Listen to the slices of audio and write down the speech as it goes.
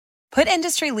Put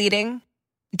industry leading,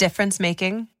 difference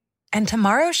making, and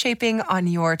tomorrow shaping on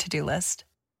your to-do list.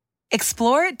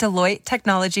 Explore Deloitte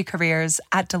Technology Careers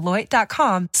at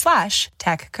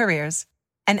Deloitte.com/tech careers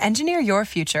and engineer your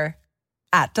future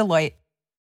at Deloitte.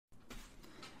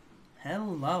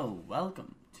 Hello,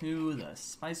 welcome to the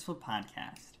Spiceful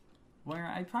podcast, where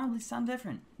I probably sound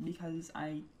different because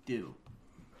I do.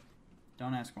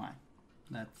 Don't ask why.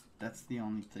 That's the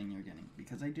only thing you're getting,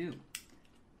 because I do.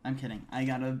 I'm kidding. I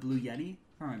got a Blue Yeti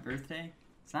for my birthday.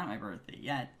 It's not my birthday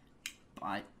yet,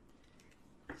 but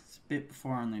it's a bit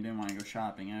before and they didn't want to go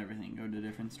shopping and everything, go to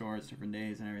different stores, different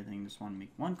days and everything. Just want to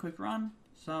make one quick run.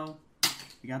 So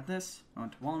we got this. I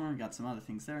went to Walmart, got some other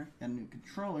things there. Got a new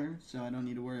controller, so I don't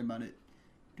need to worry about it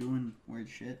doing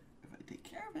weird shit if I take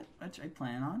care of it, which I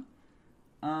plan on.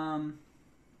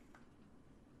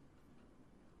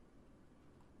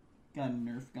 Got a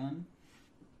Nerf gun.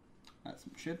 Got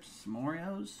some chips, some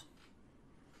Oreos.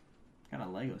 Got a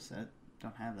Lego set.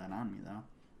 Don't have that on me, though.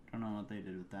 Don't know what they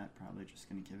did with that. Probably just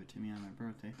gonna give it to me on my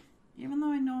birthday. Even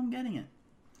though I know I'm getting it.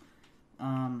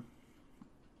 I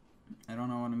don't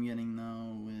know what I'm getting,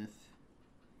 though, with...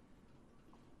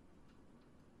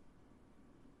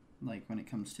 like, when it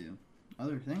comes to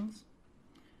other things.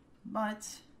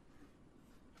 But...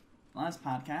 last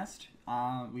podcast,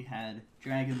 we had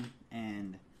Dragon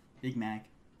and Big Mac.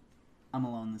 I'm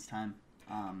alone this time.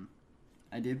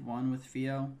 I did one with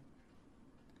Theo.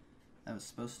 That was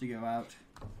supposed to go out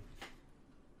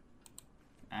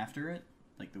after it,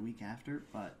 like the week after,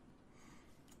 but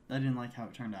I didn't like how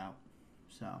it turned out,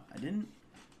 so I didn't.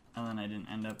 And then I didn't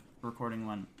end up recording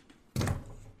one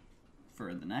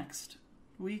for the next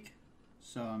week,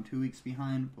 so I'm 2 weeks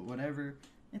behind, but whatever,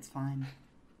 it's fine.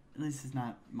 At least it's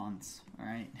not months,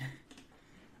 alright?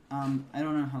 I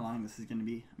don't know how long this is going to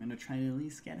be. I'm going to try to at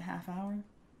least get a half hour.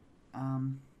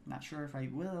 Not sure if I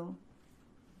will,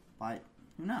 but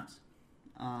who knows?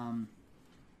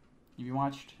 If you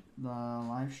watched the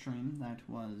live stream, that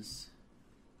was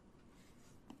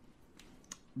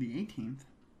the 18th.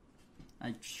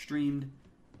 I streamed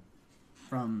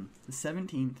from the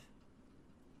 17th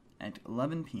at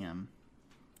 11 p.m.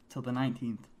 till the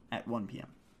 19th at 1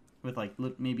 p.m. with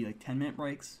maybe 10-minute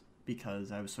breaks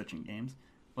because I was switching games.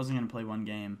 Wasn't going to play one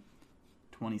game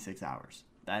 26 hours.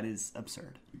 That is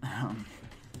absurd.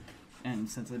 And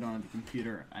since I don't have a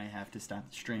computer, I have to stop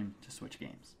the stream to switch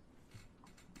games.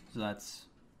 So that's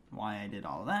why I did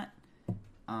all of that.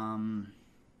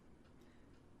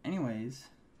 Anyways,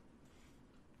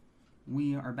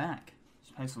 we are back.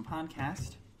 Spiceful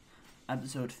Podcast,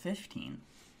 episode 15.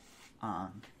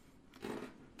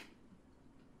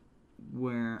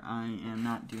 Where I am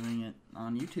not doing it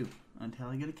on YouTube until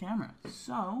I get a camera.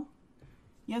 So,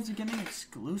 you guys are getting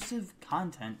exclusive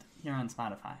content here on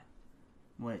Spotify,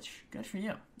 which, good for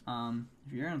you.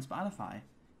 If you're on Spotify,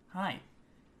 hi.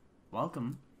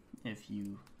 Welcome, if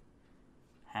you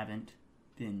haven't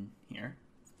been here.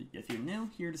 If you're new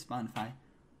here to Spotify,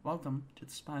 welcome to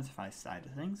the Spotify side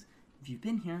of things. If you've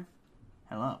been here,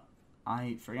 hello.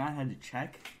 I forgot how to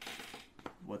check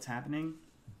what's happening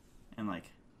and,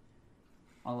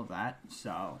 all of that,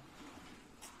 so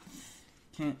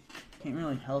can't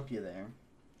really help you there.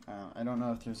 I don't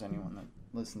know if there's anyone that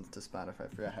listens to Spotify. I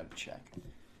forgot how to check.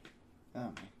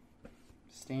 Oh, my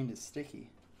stand is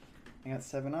sticky. I got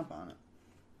 7-Up on it.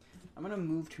 I'm gonna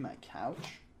move to my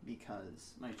couch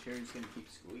because my chair is gonna keep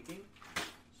squeaking.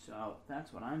 So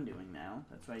that's what I'm doing now.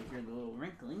 That's why you hear the little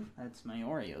wrinkling. That's my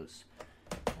Oreos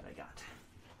that I got.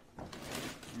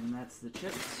 And that's the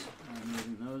chips. I'm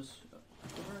moving those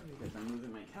over because I'm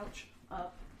moving my couch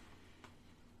up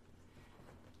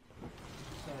so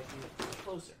I can get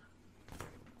closer.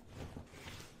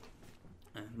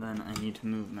 And then I need to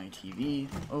move my TV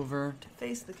over to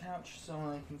face the couch so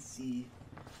I can see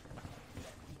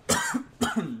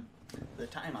the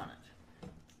time on it.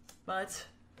 But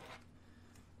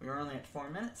we're only at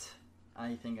 4 minutes.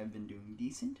 I think I've been doing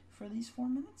decent for these 4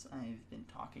 minutes. I've been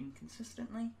talking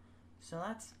consistently, so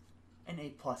that's an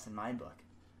A+ in my book.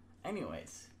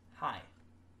 Anyways, hi.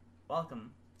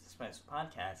 Welcome to Spiceful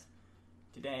Podcast.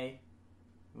 Today,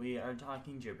 we are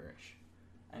talking gibberish.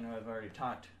 I know I've already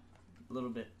talked a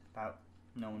little bit about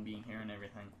no one being here and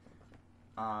everything.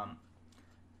 I'm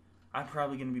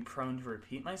probably going to be prone to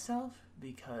repeat myself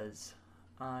because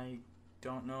I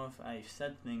don't know if I've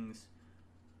said things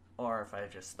or if I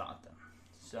just thought them.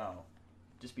 So,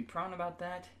 just be prone about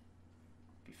that,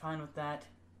 be fine with that,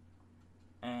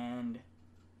 and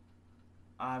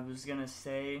I was gonna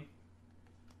say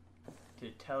to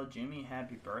tell Jimmy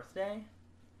happy birthday,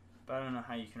 but I don't know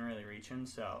how you can really reach him,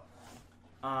 so,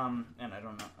 and I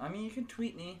don't know. I mean, you can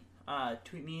tweet me at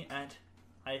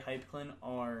Hypeclin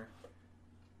are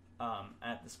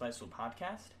at the Spiceful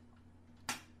podcast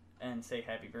and say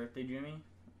happy birthday, Jimmy.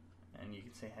 And you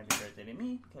can say happy birthday to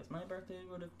me because my birthday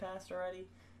would have passed already.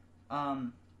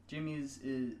 Jimmy's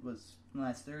was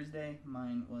last Thursday.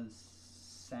 Mine was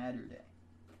Saturday.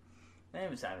 It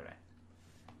was Saturday.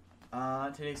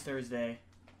 Today's Thursday.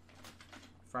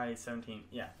 Friday 17th.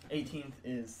 Yeah, 18th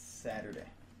is Saturday.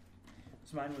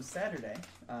 So mine was Saturday.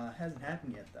 Hasn't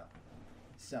happened yet though.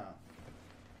 So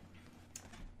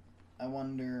I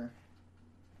wonder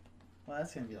what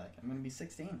that's gonna be like. I'm gonna be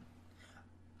 16.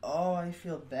 Oh, I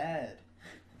feel bad.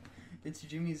 It's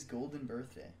Jimmy's golden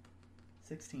birthday.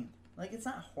 16th. Like, it's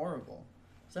not horrible.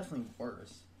 It's definitely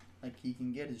worse. Like, he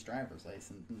can get his driver's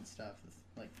license and stuff,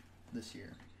 like, this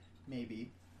year.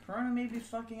 Maybe. Corona may be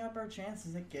fucking up our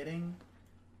chances at getting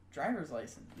driver's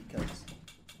license because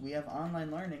we have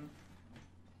online learning.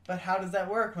 But how does that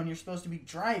work when you're supposed to be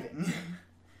driving?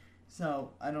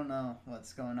 So, I don't know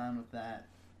what's going on with that.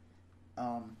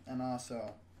 And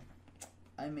also,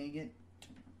 I may get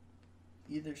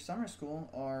either summer school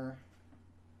or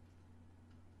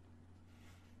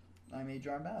I may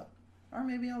drop out. Or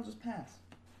maybe I'll just pass.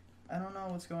 I don't know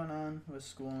what's going on with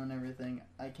school and everything.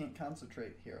 I can't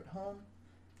concentrate here at home.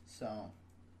 So,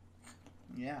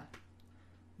 yeah.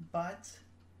 But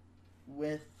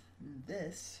with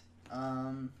this,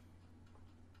 2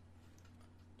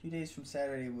 days from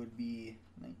Saturday would be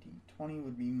 1920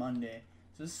 would be Monday.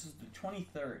 So this is the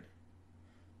 23rd.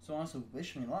 So also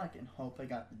wish me luck and hope I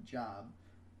got the job.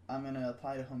 I'm gonna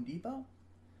apply to Home Depot.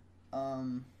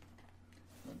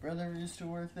 My brother used to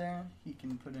work there. He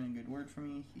can put in a good word for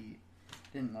me. He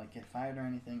didn't like get fired or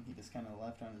anything. He just kind of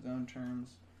left on his own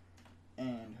terms.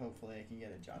 And hopefully I can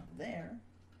get a job there.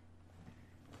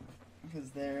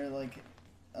 Because they're like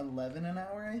 11 an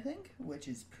hour, I think, which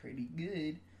is pretty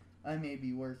good. I may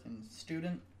be working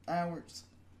student hours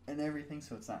and everything,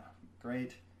 so it's not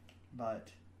great.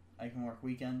 But I can work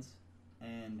weekends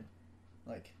and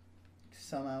like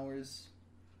some hours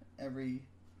every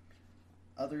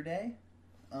other day.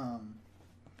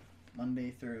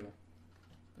 Monday through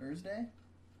Thursday.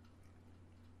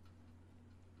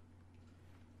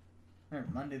 Or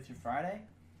Monday through Friday.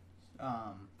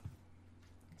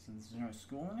 Since there's no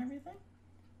school and everything.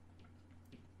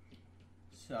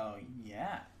 So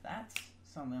yeah, that's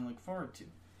something I look forward to.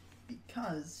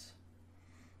 Because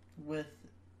with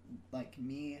like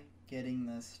me getting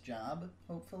this job,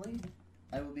 hopefully,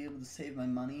 I will be able to save my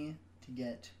money to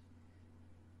get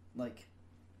like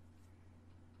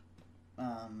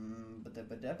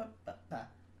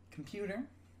computer.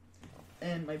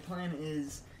 And my plan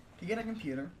is to get a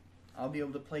computer. I'll be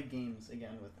able to play games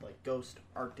again with like Ghost,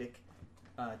 Arctic,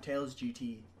 Tails,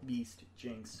 GT, Beast,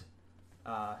 Jinx,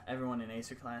 everyone in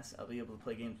Acer class. I'll be able to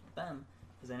play games with them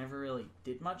because I never really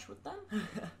did much with them.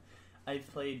 I've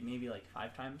played maybe like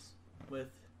 5 times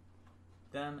with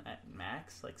them at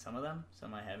max, like some of them.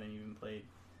 Some I haven't even played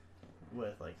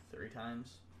with like 3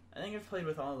 times. I think I've played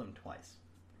with all of them twice.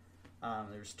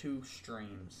 There's 2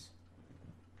 streams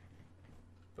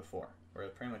before where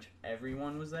pretty much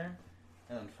everyone was there.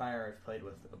 And then Fire I've played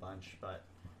with a bunch, but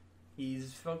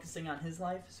he's focusing on his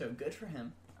life, so good for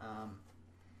him.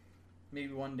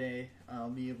 Maybe one day I'll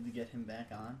be able to get him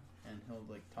back on and he'll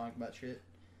like talk about shit.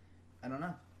 I don't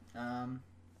know.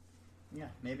 Yeah,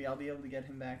 maybe I'll be able to get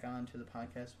him back on to the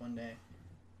podcast one day.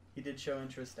 He did show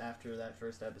interest after that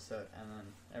first episode, and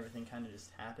then everything kind of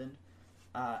just happened.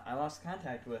 I lost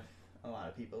contact with a lot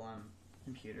of people on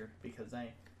computer because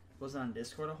I wasn't on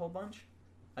Discord a whole bunch.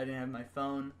 I didn't have my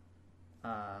phone.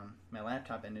 My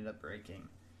laptop ended up breaking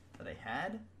that I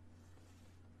had.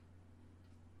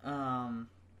 And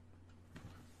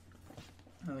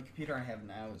the computer I have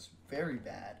now is very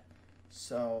bad.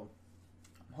 So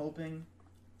I'm hoping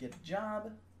get a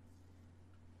job.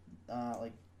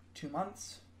 Like 2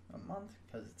 months, a month,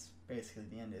 because it's basically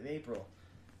the end of April.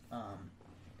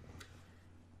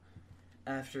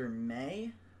 After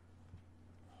May,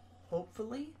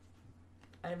 hopefully,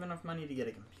 I have enough money to get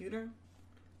a computer.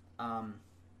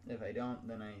 If I don't,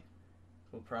 then I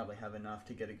will probably have enough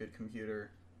to get a good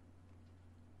computer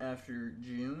after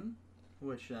June,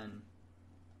 which then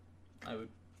I would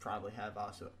probably have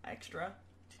also extra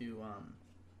to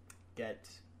get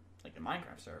like a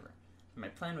Minecraft server. And my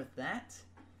plan with that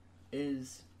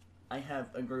is I have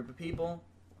a group of people.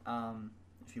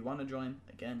 If you want to join,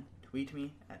 again, tweet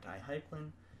me at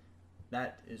iHypelin.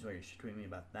 That is where you should tweet me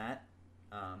about that.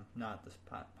 Not this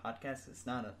podcast. It's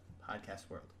not a podcast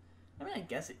world. I mean, I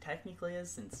guess it technically is,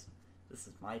 since this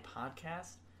is my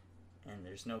podcast and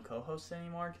there's no co-host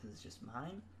anymore because it's just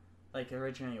mine. Like,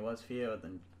 originally it was Theo,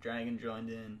 then Dragon joined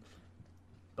in,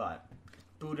 but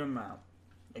boot him out.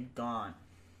 gone.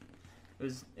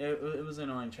 It was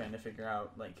annoying trying to figure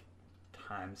out, like,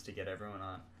 times to get everyone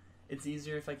on. It's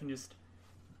easier if I can just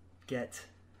get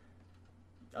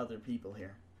other people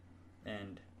here.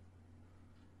 And,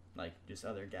 like, just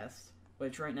other guests.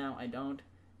 Which right now I don't.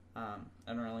 I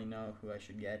don't really know who I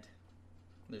should get.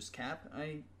 There's Cap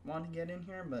I want to get in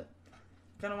here, but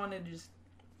kind of wanted to just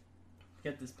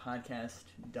get this podcast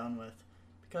done with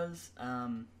because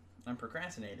I'm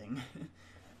procrastinating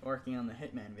working on the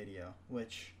Hitman video,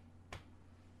 which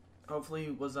hopefully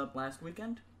was up last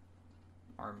weekend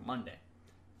or Monday.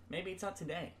 Maybe it's up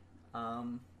today. I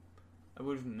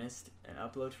would have missed an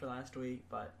upload for last week,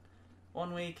 but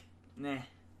 1 week,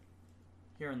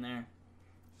 here and there.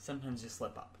 Sometimes you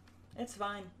slip up. It's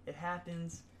fine. It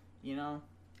happens. You know,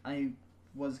 I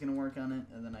was going to work on it,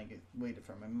 and then I waited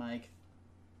for my mic.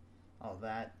 All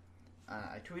that.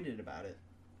 I tweeted about it,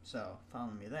 so follow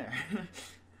me there.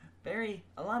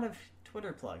 A lot of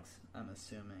Twitter plugs, I'm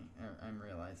assuming, or I'm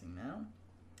realizing now.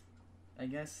 I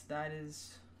guess that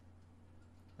is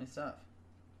my stuff.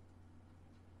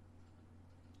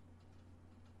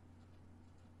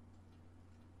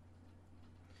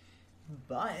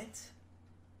 But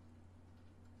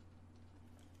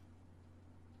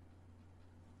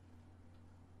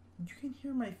you can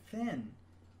hear my fan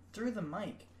through the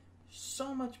mic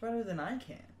so much better than I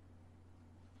can.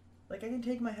 Like, I can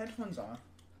take my headphones off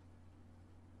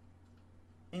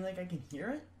and, like, I can hear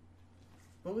it,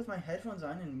 but with my headphones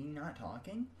on and me not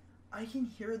talking, I can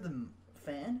hear the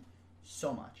fan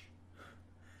so much.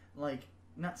 Like,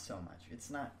 not so much. It's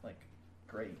not, like,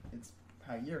 great. It's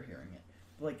how you're hearing it.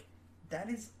 But, like, that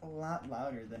is a lot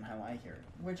louder than how I hear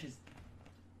it, which is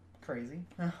crazy.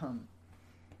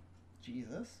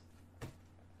 Jesus.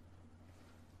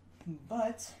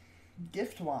 But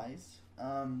gift-wise,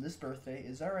 this birthday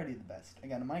is already the best. I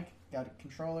got a mic, got a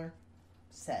controller,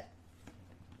 set.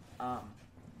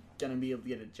 Gonna be able to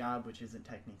get a job, which isn't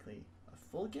technically a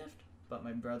full gift, but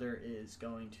my brother is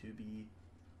going to be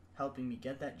helping me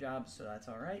get that job, so that's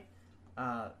alright.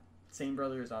 Same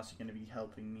brother is also going to be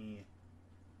helping me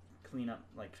clean up,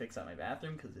 like, fix up my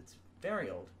bathroom, because it's very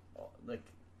old. Like,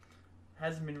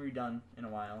 hasn't been redone in a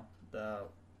while. The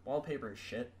wallpaper is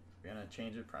shit. We're gonna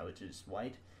change it probably to just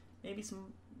white. Maybe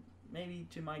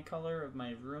to my color of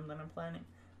my room that I'm planning.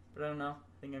 But I don't know.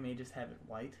 I think I may just have it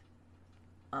white.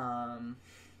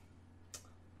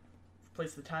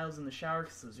 Replace the tiles in the shower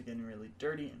because those are getting really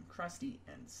dirty and crusty,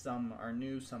 and some are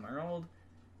new, some are old.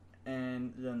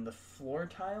 And then the floor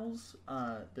tiles,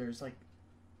 there's like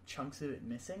chunks of it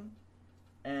missing.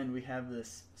 And we have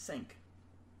this sink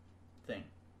thing.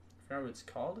 I forgot what it's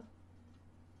called.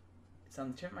 It's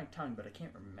on the tip of my tongue, but I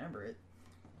can't remember it.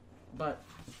 But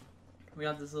we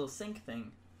got this little sink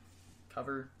thing.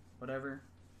 Cover, whatever.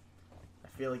 I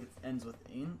feel like it ends with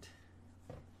int.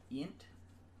 Int?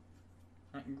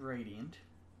 Not gradient.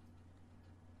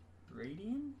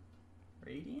 Radiant?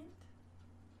 Radiant?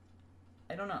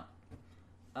 I don't know.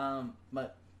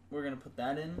 But we're gonna put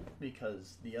that in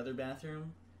because the other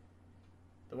bathroom,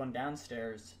 the one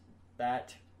downstairs,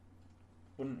 that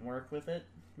wouldn't work with it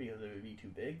because it would be too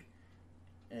big.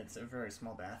 It's a very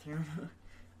small bathroom.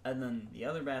 And then the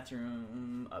other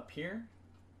bathroom up here,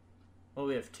 well,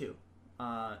 we have two.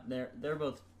 They're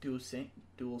both dual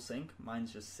sink.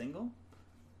 Mine's just single.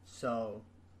 So,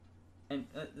 and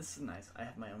this is nice. I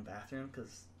have my own bathroom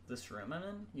because this room I'm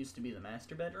in used to be the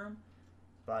master bedroom,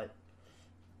 but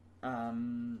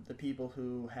the people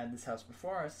who had this house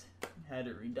before us had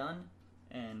it redone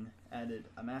and added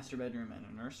a master bedroom and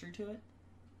a nursery to it.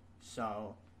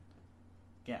 So,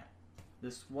 yeah.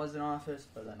 This was an office,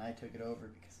 but then I took it over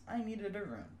because I needed a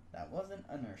room. That wasn't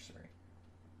a nursery.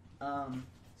 So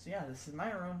yeah, this is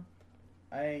my room.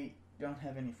 I don't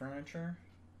have any furniture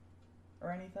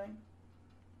or anything.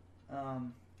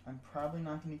 I'm probably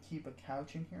not going to keep a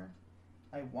couch in here.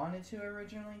 I wanted to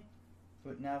originally,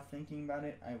 but now thinking about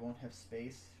it, I won't have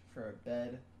space for a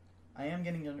bed. I am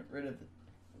getting rid of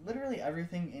literally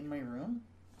everything in my room.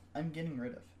 I'm getting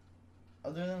rid of.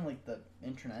 Other than like the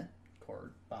internet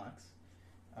cord box.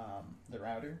 The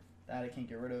router, that I can't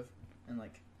get rid of, and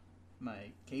like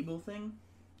my cable thing.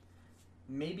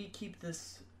 Maybe keep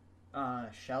this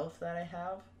shelf that I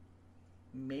have.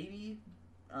 Maybe.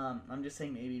 I'm just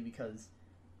saying maybe because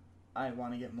I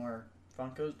want to get more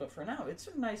Funkos, but for now, it's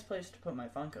a nice place to put my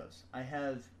Funkos. I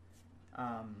have,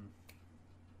 I'm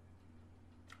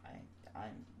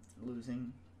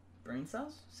losing brain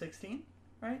cells, 16,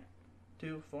 right?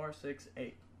 2, 4, 6,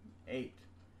 8. 8.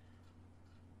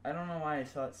 I don't know why I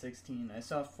saw it 16. I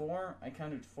saw 4, I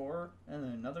counted 4, and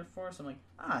then another 4, so I'm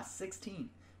like, 16.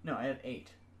 No, I have 8.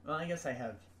 Well, I guess I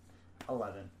have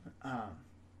 11.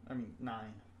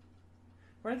 9.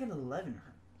 Where'd I get 11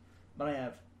 from? But I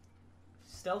have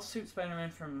Stealth Suit Spider-Man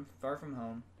from Far From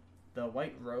Home, the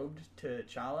White Robed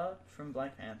T'Challa from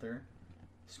Black Panther,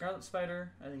 Scarlet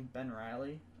Spider, I think Ben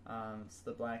Reilly. It's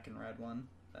the black and red one.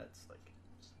 That's like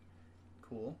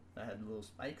cool. That had little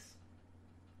spikes.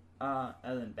 And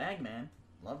then Bagman,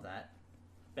 love that.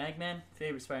 Bagman,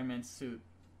 favorite Spider-Man suit.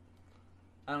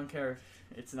 I don't care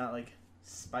if it's not like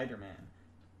Spider-Man.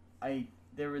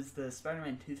 There was the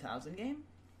Spider-Man 2000 game.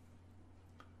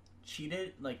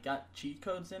 Cheated, like got cheat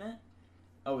codes in it.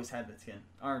 Always had that skin.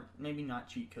 Or maybe not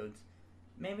cheat codes.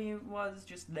 Maybe it was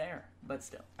just there. But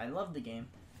still, I love the game.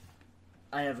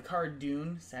 I have a card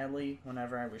Dune. Sadly,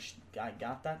 whenever I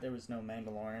got that, there was no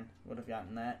Mandalorian. Would have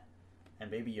gotten that. And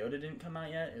Baby Yoda didn't come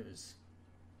out yet. It was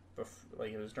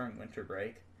it was during winter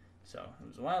break. So, it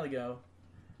was a while ago.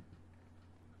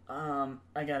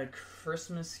 I got a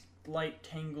Christmas light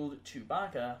tangled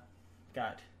Chewbacca.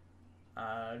 Got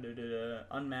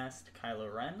unmasked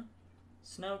Kylo Ren,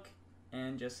 Snoke,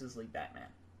 and Justice League Batman.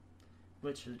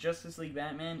 Which the Justice League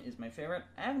Batman is my favorite.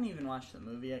 I haven't even watched the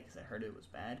movie yet because I heard it was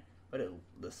bad. But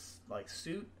this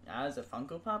suit as a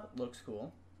Funko Pop looks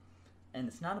cool. And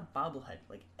it's not a bobblehead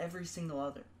like every single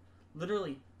other.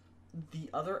 Literally, the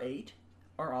other 8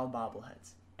 are all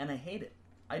bobbleheads. And I hate it.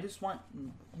 I just want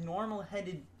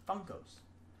normal-headed Funkos.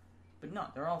 But no,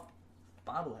 they're all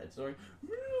bobbleheads. They're like,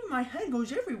 my head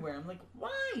goes everywhere. I'm like,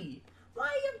 why? Why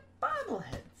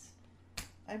bobbleheads?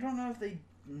 I don't know if they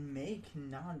make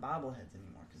non-bobbleheads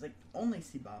anymore. Because I only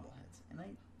see bobbleheads. And I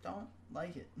don't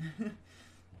like it.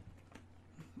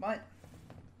 But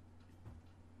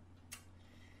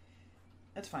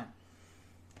that's fine.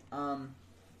 I'm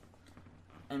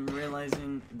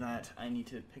realizing that I need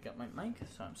to pick up my mic,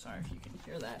 so I'm sorry if you can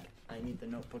hear that. I need the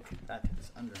notebook that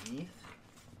is underneath,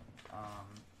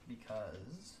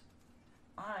 because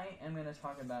I am going to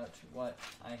talk about what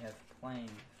I have playing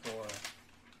for,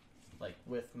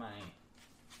 with my...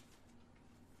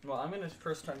 Well, I'm going to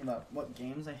first talk about what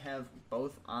games I have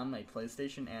both on my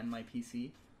PlayStation and my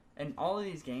PC. And all of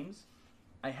these games,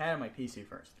 I had on my PC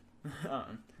first. I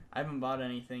haven't bought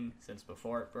anything since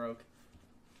before it broke.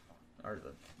 Or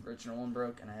the original one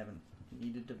broke, and I haven't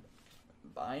needed to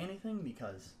buy anything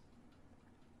because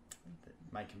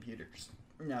my computer's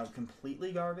now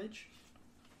completely garbage.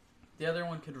 The other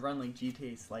one could run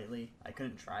GTA slightly. I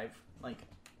couldn't drive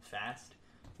fast,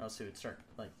 or else it would start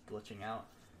glitching out.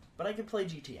 But I could play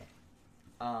GTA.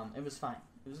 It was fine.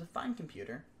 It was a fine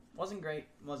computer. Wasn't great.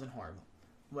 Wasn't horrible.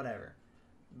 Whatever.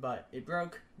 But it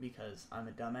broke because I'm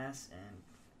a dumbass and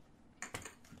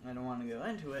I don't want to go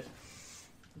into it.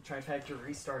 Tried factory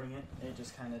restarting it, and it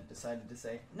just kind of decided to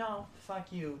say, no,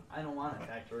 fuck you, I don't want a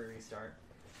factory restart.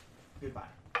 Goodbye.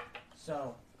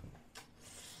 So,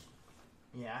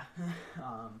 yeah.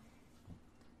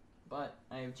 But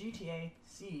I have GTA,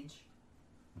 Siege,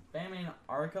 Batman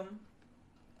Arkham,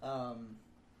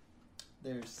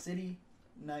 there's City,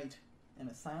 Night, and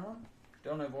Asylum.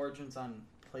 Don't have Origins on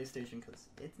PlayStation because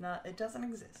it doesn't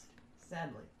exist.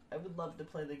 Sadly. I would love to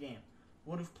play the game.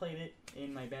 Would have played it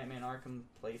in my Batman Arkham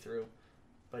playthrough,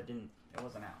 but it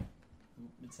wasn't out.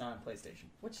 It's not on PlayStation,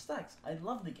 which sucks. I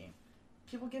love the game.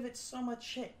 People give it so much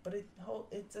shit, but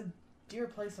it's a dear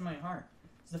place in my heart.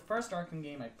 It's the first Arkham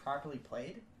game I properly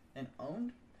played and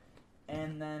owned,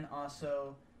 and then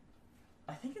also,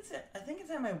 I think it's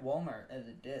at my Walmart as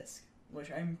a disc,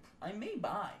 which I may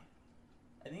buy.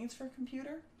 I think it's for a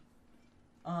computer.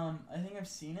 I think I've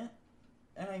seen it,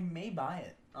 and I may buy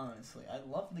it. Honestly, I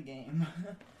love the game.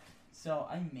 So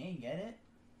I may get it.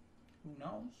 Who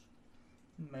knows?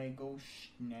 May go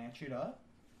snatch it up.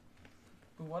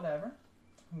 But whatever.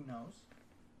 Who knows?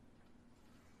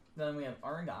 Then we have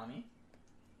Origami.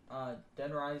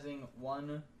 Dead Rising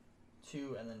 1,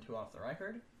 2, and then 2 off the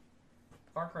record.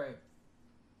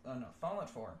 Fallout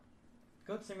 4.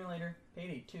 Goat Simulator,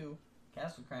 Payday 2,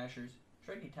 Castle Crashers,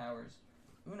 Tricky Towers,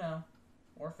 Uno,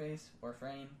 Warface,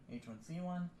 Warframe,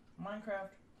 H1Z1,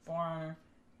 Minecraft, For Honor,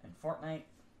 and Fortnite.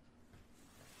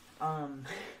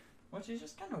 Which is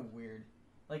just kind of weird.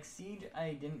 Siege,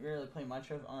 I didn't really play much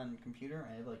of on computer.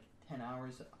 I have 10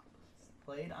 hours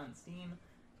played on Steam,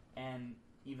 and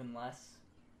even less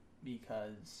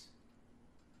because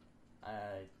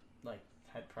I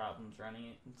had problems running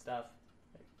it and stuff.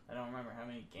 I don't remember how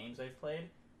many games I've played.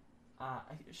 I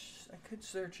could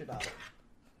search it up.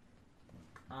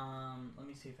 Let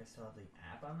me see if I still have the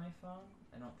app on my phone.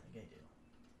 I don't think I do.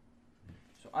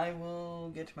 So I will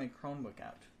get my Chromebook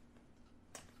out.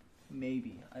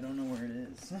 Maybe. I don't know where it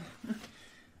is.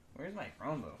 Where's my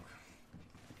Chromebook?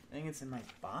 I think it's in my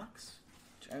box.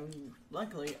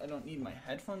 Luckily, I don't need my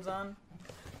headphones on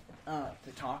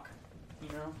to talk. You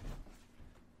know?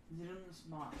 Is it in this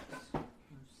box of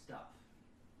stuff?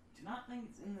 Do not think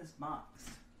it's in this box.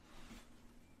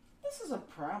 This is a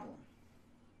problem.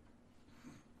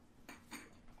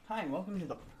 Hi, welcome to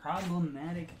the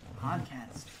Problematic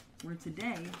Podcast, where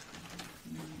today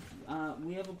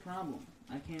we have a problem.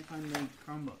 I can't find my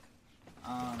Chromebook.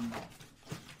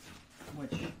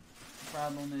 Which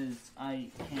problem is I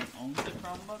can't own the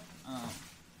Chromebook.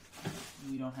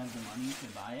 We don't have the money to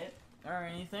buy it or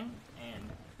anything, and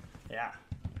yeah.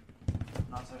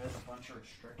 Also, it has a bunch of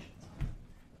restrictions on it.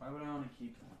 Why would I want to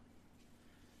keep that?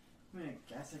 I mean,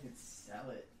 I guess I could sell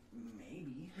it,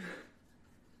 maybe.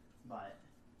 But,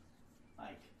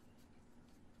 like,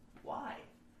 why?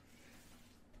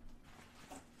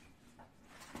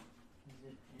 Is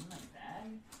it in my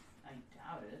bag? I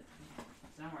doubt it.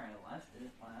 It's not where I left it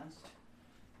last.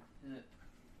 Is it?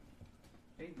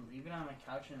 Can I leave it on my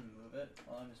couch and move it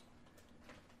while I'm just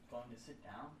going to sit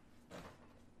down?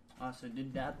 Also,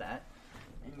 did doubt that.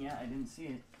 And yeah, I didn't see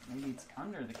it. Maybe it's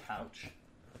under the couch.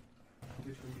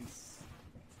 Which would be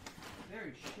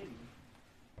very shitty.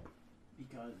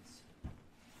 Because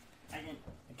I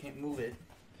can't move it.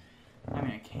 I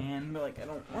mean, I can, but like I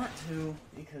don't want to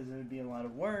because it would be a lot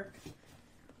of work.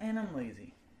 And I'm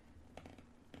lazy.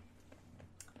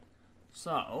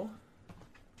 So,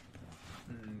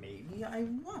 maybe I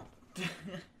won't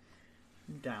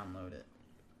download it.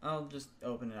 I'll just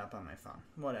open it up on my phone.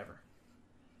 Whatever.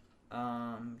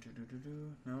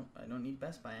 No, I don't need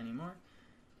Best Buy anymore.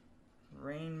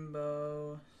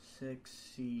 Rainbow Six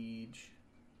Siege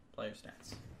player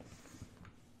stats.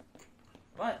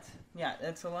 But, yeah,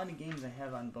 that's a lot of games I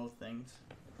have on both things.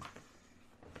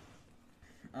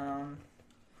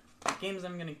 Games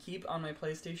I'm gonna keep on my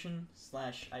PlayStation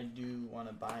 / I do want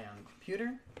to buy on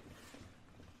computer.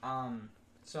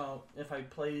 So if I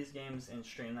play these games and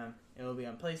stream them, it will be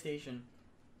on PlayStation.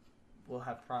 We'll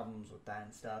have problems with that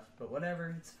and stuff, but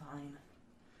whatever, it's fine.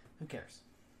 Who cares?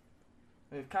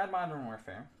 We have COD Modern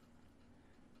Warfare,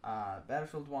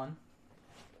 Battlefield 1.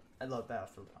 I love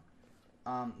Battlefield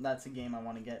 1. That's a game I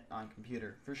want to get on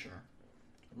computer for sure.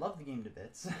 I love the game to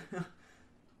bits.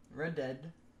 Red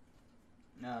Dead,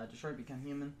 Detroit Become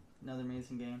Human, another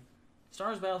amazing game. Star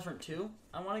Wars Battlefront 2,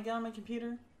 I want to get on my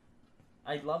computer.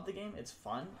 I love the game. It's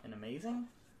fun and amazing.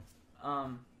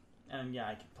 And yeah,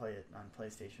 I can play it on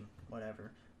PlayStation,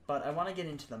 whatever. But I want to get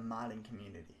into the modding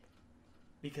community.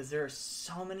 Because there are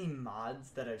so many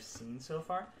mods that I've seen so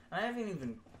far. And I haven't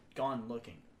even gone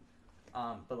looking.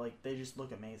 But like, they just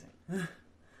look amazing.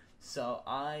 So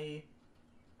I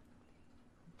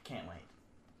can't wait.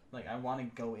 Like, I want to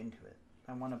go into it.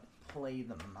 I want to play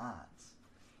the mods.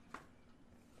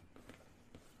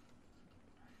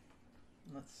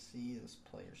 Let's see this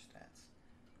player stats.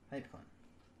 Hypeclone.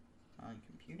 On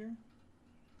computer.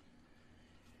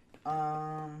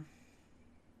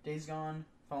 Days Gone.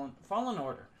 Fallen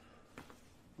Order.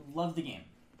 Love the game.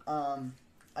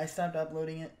 I stopped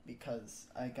uploading it because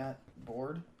I got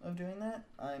bored of doing that.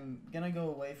 I'm gonna go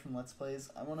away from Let's Plays.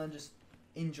 I wanna just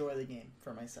enjoy the game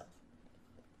for myself.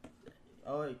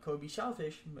 Oh, it could be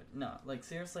shellfish, but no. Like,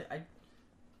 seriously,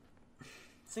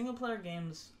 single player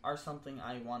games are something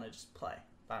I want to just play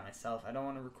by myself. I don't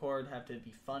want to record, have to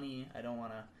be funny. I don't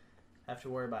want to have to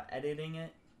worry about editing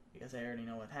it because I already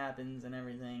know what happens and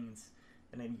everything. It's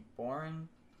gonna be boring.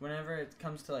 Whenever it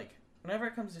comes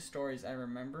to stories, I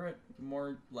remember it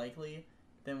more likely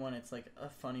than when it's like a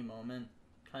funny moment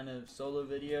kind of solo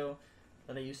video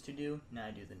that I used to do. Now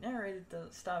I do the narrated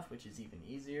stuff, which is even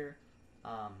easier,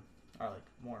 or like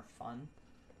more fun,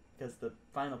 because the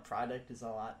final product is a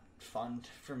lot fun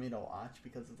for me to watch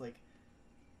because it's like,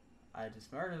 I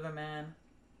just murdered a man,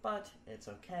 but it's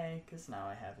okay because now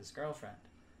I have his girlfriend.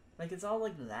 Like, it's all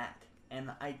like that,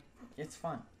 and it's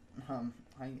fun.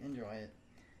 I enjoy it.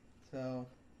 So,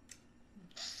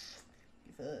 get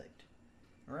fucked.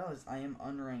 I realize I am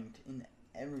unranked in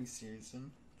every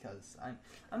season because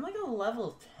I'm like a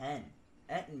level 10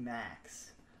 at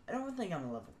max. I don't think I'm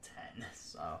a level 10,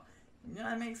 so yeah,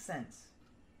 that makes sense.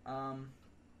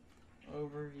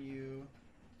 Overview.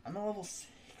 I'm a level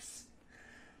 6.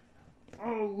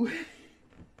 Oh,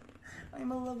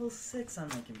 I'm a level 6 on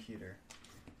my computer.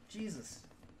 Jesus.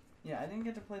 Yeah, I didn't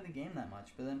get to play the game that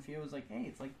much, but then Fia was like, hey,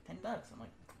 it's like $10. I'm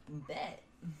like, bet.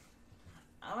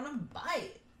 I want to buy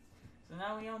it. So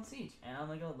now we own Siege, and I'm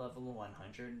like a level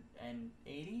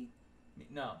 180?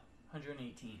 No,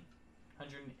 118.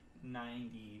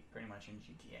 190 pretty much in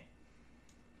GTA.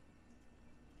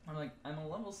 I'm a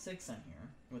level 6 on here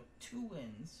with 2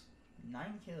 wins,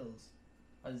 9 kills,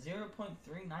 a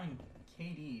 0.39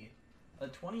 KD, a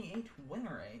 28 win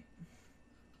rate.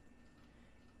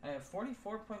 I have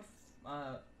 44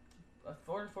 a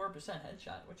 44%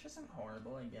 headshot, which isn't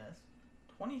horrible, I guess.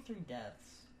 23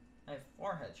 deaths. I have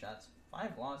 4 headshots,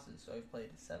 5 losses, so I've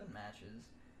played 7 matches.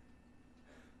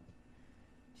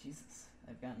 Jesus.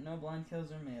 I've got no blind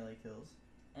kills or melee kills.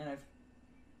 And I've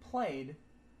played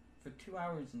for 2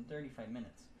 hours and 35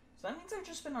 minutes. So that means I've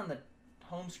just been on the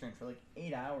home screen for like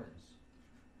 8 hours.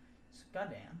 So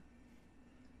goddamn.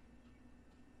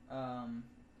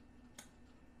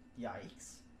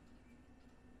 Yikes.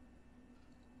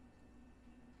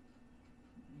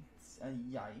 It's a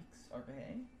yikes,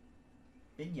 okay?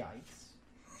 Big yikes.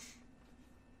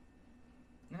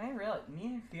 And I realized, me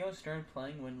and Theo started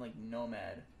playing when, like,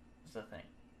 Nomad was a thing.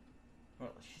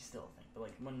 Well, she's still a thing, but,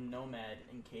 like, when Nomad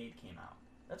and Cade came out.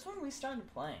 That's when we started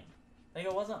playing. Like,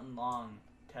 it wasn't long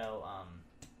till,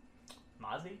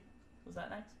 Mozzie? Was that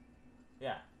next?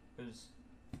 Yeah. It was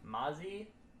Mozzie,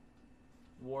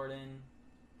 Warden,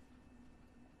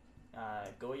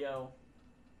 Goyo,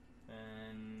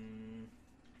 and...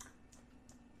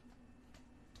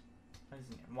 what is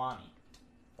his name? Wami.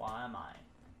 Wami.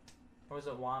 Or was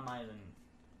it Wami then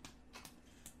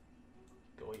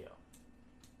Goyo?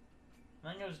 I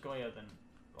think it was Goyo then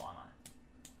Wami.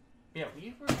 Yeah,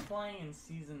 we were playing in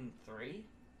Season 3.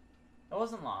 It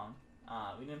wasn't long.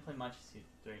 We didn't play much in Season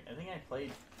 3. I think I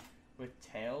played with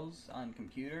Tails on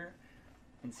computer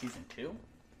in Season 2.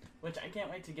 Which I can't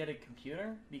wait to get a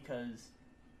computer because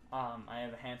I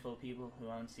have a handful of people who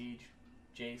own Siege.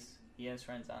 Jace, he has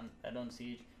friends that own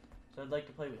Siege. So I'd like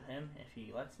to play with him if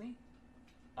he lets me.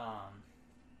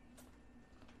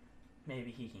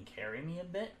 Maybe he can carry me a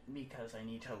bit because I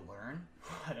need to learn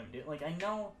what I'm doing. Like, I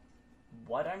know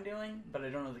what I'm doing, but I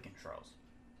don't know the controls.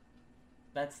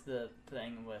 That's the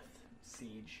thing with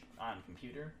Siege on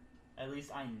computer. At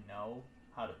least I know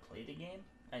how to play the game.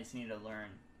 I just need to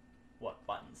learn what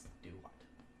buttons do what.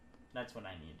 That's what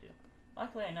I need to do.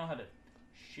 Luckily, I know how to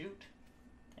shoot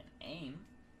and aim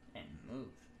and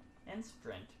move and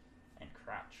sprint and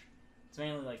crouch. It's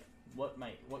mainly like what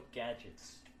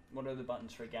gadgets, what are the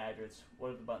buttons for gadgets, what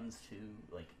are the buttons to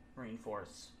like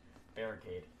reinforce,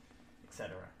 barricade,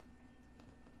 etc.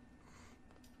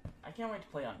 I can't wait to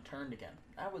play Unturned again.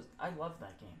 I love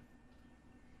that game.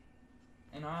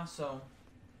 And also,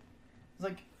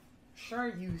 like, sure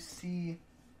you see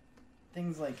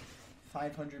things like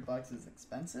 $500 is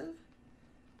expensive,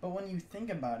 but when you think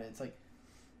about it, it's like,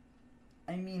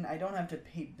 I mean, I don't have to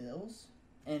pay bills,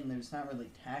 and there's not really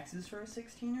taxes for a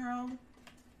 16-year-old,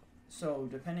 so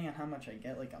depending on how much I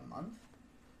get, like, a month,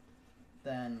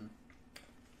 then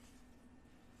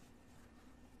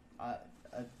a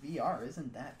VR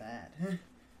isn't that bad.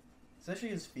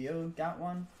 Especially as Theo got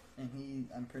one, and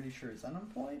I'm pretty sure is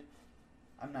unemployed.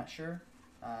 I'm not sure.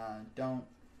 Don't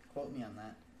quote me on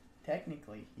that.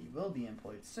 Technically, he will be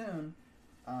employed soon.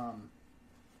 Yeah.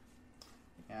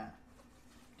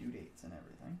 Due dates and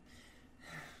everything.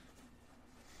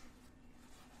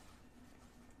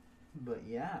 But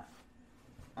yeah.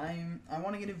 I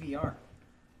want to get a VR.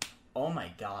 Oh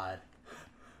my god.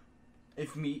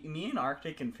 If me and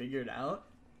Arctic can figure it out,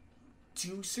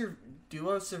 do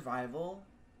a survival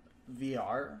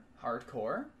VR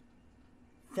hardcore,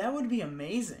 that would be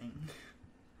amazing.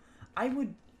 I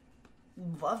would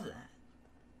love that.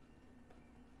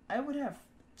 I would have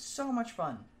so much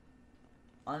fun.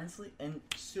 Honestly, and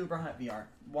super hot VR.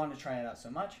 Want to try it out so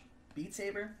much. Beat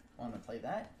Saber, want to play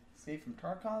that. Escape from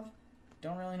Tarkov,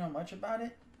 don't really know much about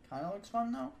it. Kind of looks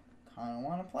fun though. Kind of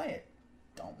want to play it.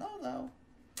 Don't know though.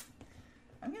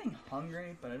 I'm getting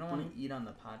hungry, but I don't want to eat on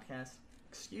the podcast.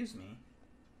 Excuse me.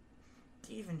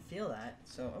 Do you even feel that?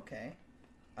 So, okay.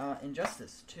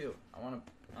 Injustice 2. I'm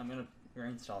gonna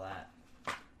reinstall that.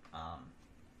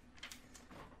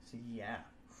 So yeah.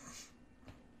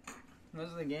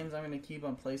 Those are the games I'm gonna keep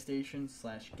on PlayStation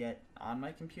 / get on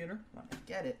my computer when I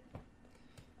get it.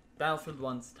 Battlefield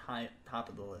 1's top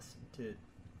of the list to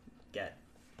get.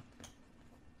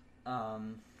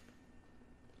 I'm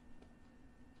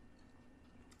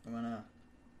gonna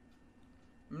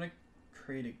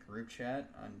create a group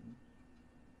chat on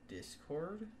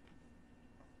Discord.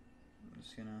 I'm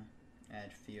just gonna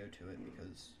add Theo to it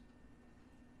because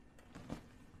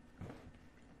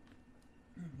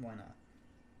why not?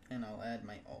 And I'll add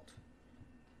my alt.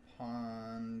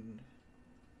 Pond.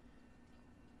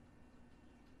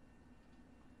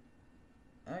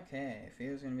 Okay,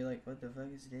 Theo's gonna be like, what the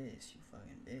fuck is this, you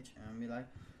fucking bitch? And I'm gonna be like,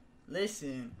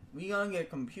 listen, we gonna get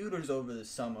computers over the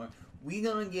summer. We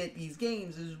gonna get these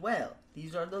games as well.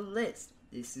 These are the list.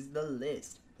 This is the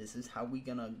list. This is how we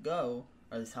gonna go,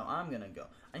 or this is how I'm gonna go.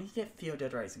 I need to get Theo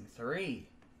Dead Rising 3.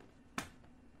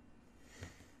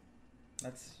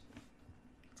 It's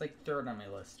like third on my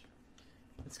list.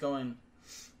 It's going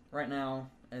right now,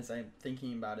 as I'm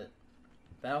thinking about it,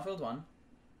 Battlefield 1,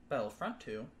 Battlefront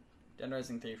 2, Dead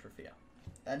Rising 3 for FIA.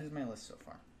 That is my list so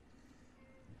far.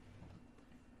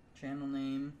 Channel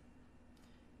name,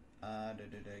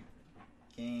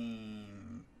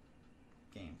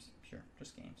 games, sure,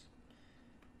 just games.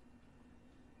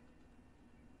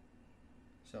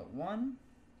 So 1,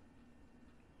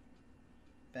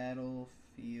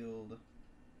 Battlefield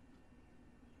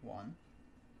 1,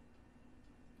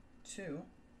 2,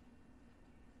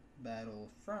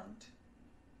 Battlefront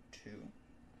 2,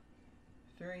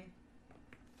 3,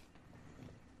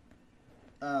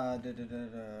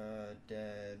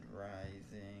 Dead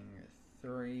Rising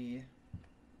 3,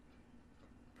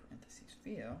 parentheses,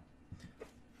 FIA.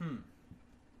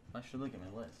 I should look at my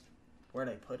list. Where'd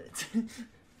I put it? Is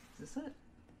this it?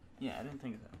 Yeah, I didn't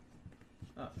think so.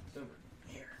 Oh, it's over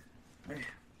here. Okay.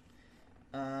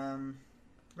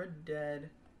 Red Dead.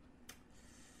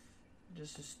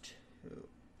 Justice 2.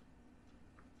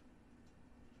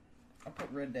 I'll put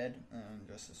Red Dead and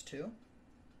Justice 2.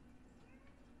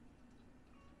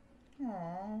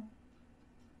 Aww.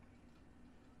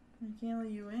 I can't let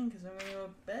you in because I'm going to go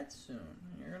to bed soon.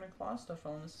 You're going to claw stuff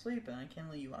falling asleep, and I can't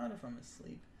let you out if I'm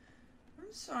asleep.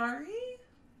 I'm sorry.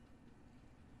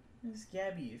 Miss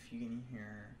Gabby, if you can hear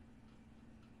her.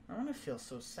 I want to feel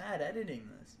so sad editing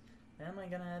this. Am I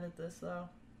going to edit this, though?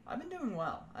 I've been doing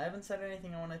well. I haven't said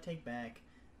anything I want to take back.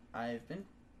 I've been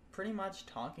pretty much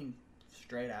talking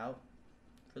straight out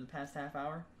for the past half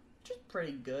hour, which is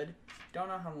pretty good. Don't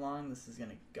know how long this is going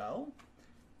to go,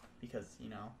 because, you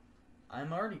know,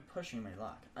 I'm already pushing my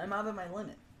luck. I'm out of my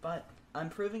limit, but I'm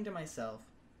proving to myself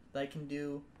that I can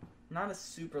do not a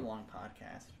super long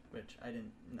podcast, which I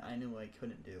knew I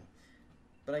couldn't do,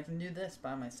 but I can do this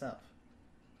by myself.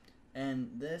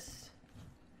 And this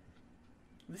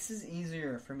is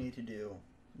easier for me to do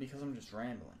because I'm just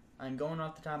rambling. I'm going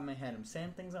off the top of my head. I'm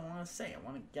saying things I want to say. I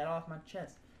want to get off my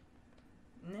chest.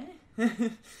 Nah.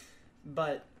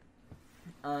 But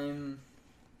I'm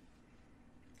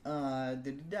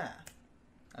da-da-da.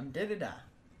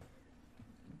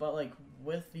 But like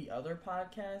with the other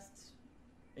podcasts,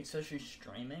 especially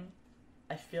streaming,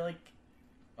 I feel like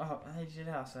I did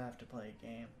also have to play a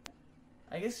game.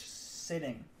 I guess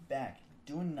sitting back,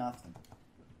 doing nothing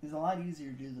is a lot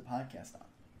easier to do the podcast on.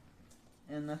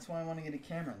 And that's why I want to get a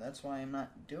camera. That's why I'm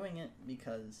not doing it,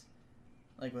 because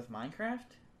like with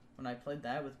Minecraft, when I played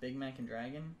that with Big Mac and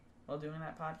Dragon while doing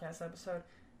that podcast episode,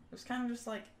 it was kind of just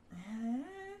like,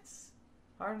 it's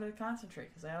hard to concentrate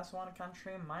because I also want to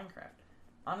concentrate on Minecraft.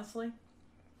 Honestly,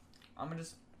 I'm gonna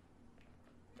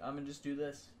just do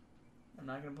this. I'm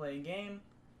not gonna play a game.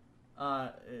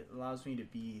 It allows me to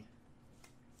be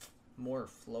more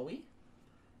flowy,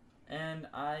 and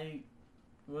I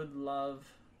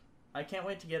can't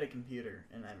wait to get a computer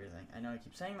and everything. I know I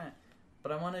keep saying that,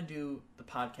 but I want to do the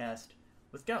podcast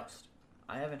with Ghost.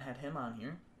 I haven't had him on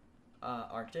here.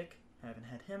 Arctic, I haven't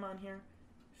had him on here.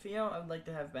 Theo, I would like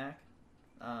to have back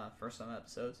for some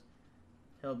episodes.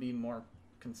 He'll be more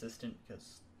consistent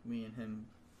because me and him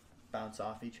bounce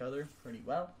off each other pretty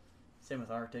well. Same with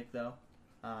Arctic, though.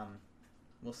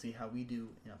 We'll see how we do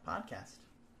in a podcast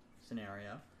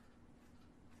scenario.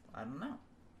 I don't know.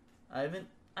 I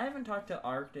haven't talked to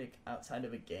Arctic outside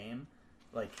of a game,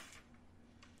 like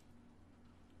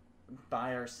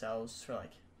by ourselves for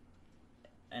like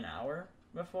an hour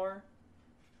before.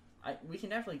 We can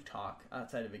definitely talk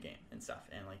outside of a game and stuff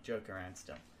and like joke around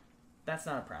still. That's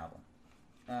not a problem.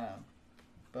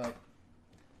 But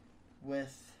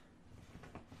with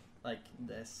like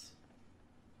this,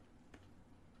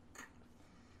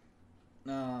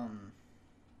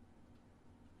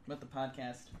 with the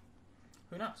podcast,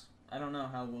 who knows? I don't know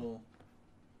how we'll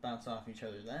bounce off each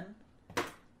other then.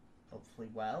 Hopefully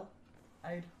well.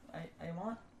 I'm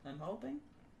hoping.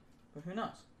 But who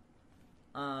knows?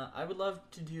 I would love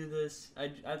to do this.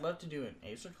 I'd love to do an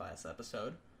Acer Class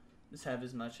episode. Just have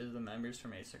as much of the members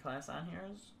from Acer Class on here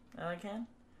as I can.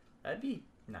 That'd be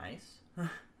nice.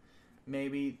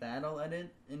 Maybe that'll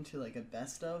edit into like a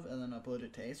best of and then upload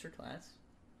it to Acer Class.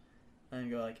 And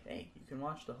go like, hey, you can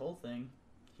watch the whole thing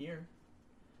here.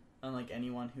 And like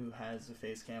anyone who has a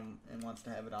face cam and wants to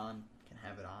have it on can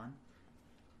have it on.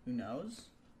 Who knows?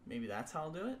 Maybe that's how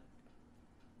I'll do it.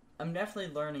 I'm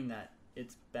definitely learning that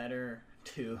it's better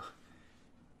to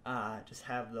just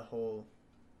have the whole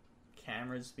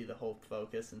cameras be the whole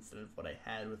focus instead of what I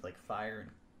had with like Fire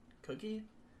and Cookie.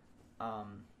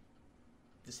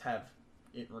 Just have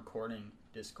it recording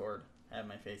Discord, have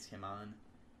my face cam on,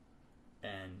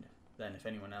 and then if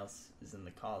anyone else is in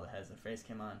the call that has their face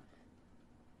cam on,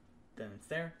 then it's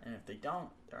there, and if they don't,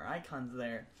 there are icons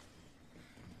there.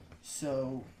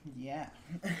 So, yeah.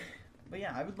 But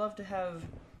yeah, I would love to have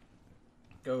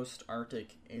Ghost,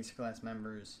 Arctic, Acer class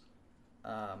members,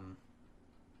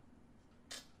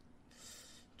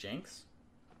 Jinx.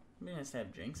 It'd be nice to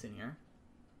have Jinx in here.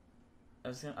 I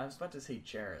was about to say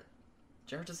Jarrett.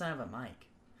 Jarrett doesn't have a mic.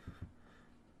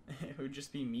 It would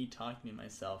just be me talking to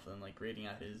myself and like reading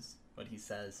out what he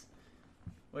says,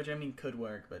 which I mean could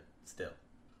work, but still.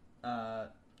 I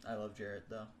love Jarrett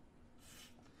though.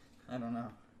 I don't know.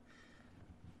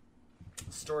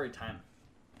 Story time.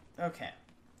 Okay,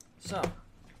 so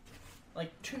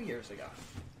like 2 years ago,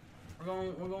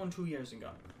 we're going 2 years ago.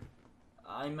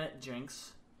 I met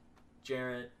Jinx,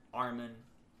 Jarrett, Armin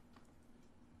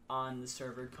on the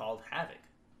server called Havoc.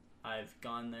 I've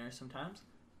gone there sometimes.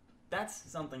 That's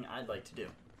something I'd like to do.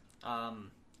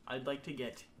 I'd like to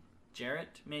get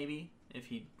Jarrett, maybe, if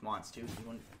he wants to. He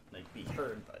wouldn't, like, be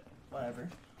heard, but whatever.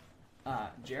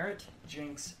 Jarrett,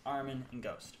 Jinx, Armin, and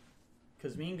Ghost.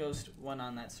 Because me and Ghost went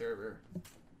on that server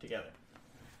together.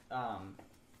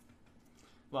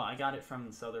 Well, I got it from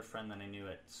this other friend that I knew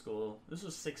at school. This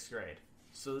was 6th grade.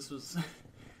 So this was...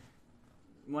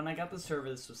 when I got the server,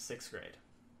 this was 6th grade.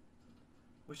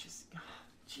 Which is...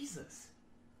 Jesus.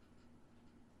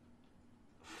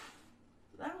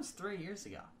 That was 3 years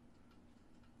ago.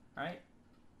 Right?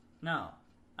 No.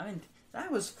 I mean,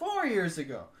 that was 4 years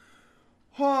ago.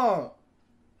 Oh.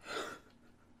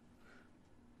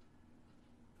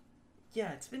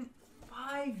 Yeah, it's been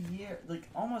 5 years, like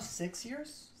almost 6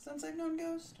 years since I've known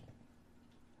Ghost.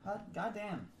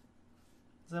 Goddamn.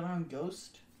 Is that on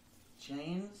Ghost?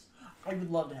 James? I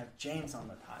would love to have James on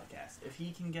the podcast. If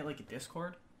he can get like a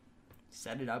Discord,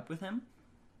 set it up with him.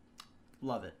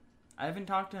 Love it. I haven't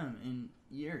talked to him in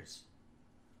years.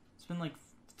 It's been like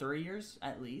 3 years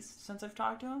at least since I've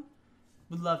talked to him.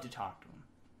 Would love to talk to him.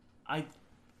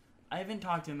 I haven't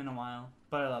talked to him in a while,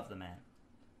 but I love the man.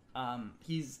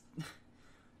 He's...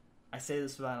 I say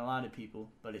this about a lot of people,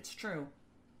 but it's true.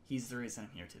 He's the reason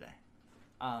I'm here today.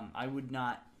 I would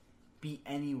not be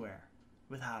anywhere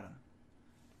without him.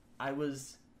 I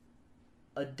was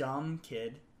a dumb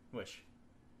kid, which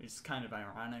is kind of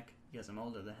ironic because I'm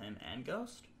older than him and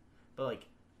Ghost. But, like,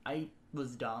 I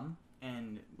was dumb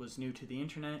and was new to the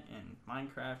internet and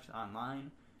Minecraft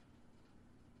online.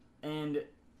 And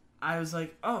I was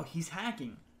like, oh, he's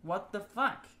hacking. What the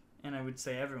fuck? And I would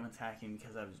say everyone's hacking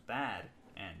because I was bad.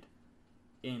 And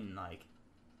in, like,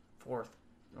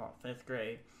 5th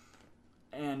grade.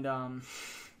 And,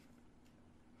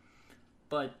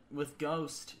 but with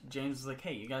Ghost, James was like,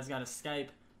 hey, you guys got a Skype?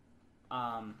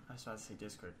 I was about to say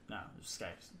Discord. No, it was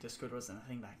Skype. Discord wasn't a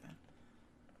thing back then.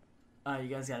 You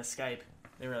guys got a Skype?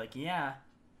 They were like, yeah,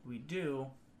 we do.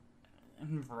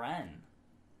 And Ren.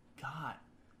 God.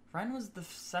 Ren was the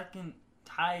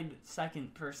tied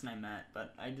second person I met,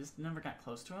 but I just never got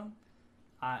close to him.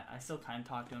 I still kind of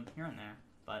talk to him here and there,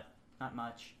 but not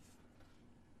much.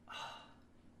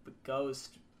 But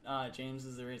Ghost, James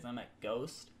is the reason I met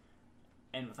Ghost.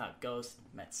 And without Ghost,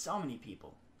 I met so many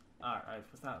people.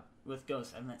 With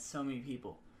Ghost, I've met so many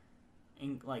people.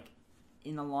 In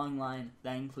a long line,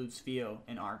 that includes Theo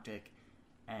and Arctic,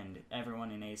 and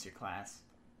everyone in Acer class.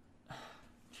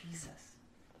 Jesus.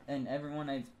 And everyone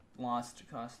I've lost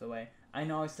across the way. I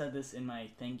know I said this in my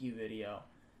thank you video,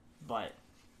 but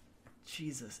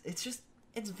Jesus, it's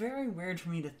very weird for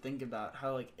me to think about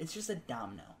how, like, it's just a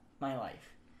domino, my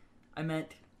life. I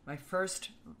met my first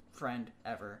friend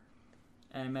ever,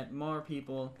 and I met more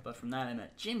people, but from that I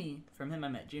met Jimmy. From him I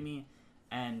met Jimmy,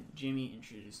 and Jimmy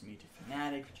introduced me to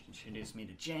Fnatic, which introduced me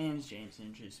to James. James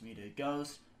introduced me to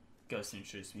Ghost. Ghost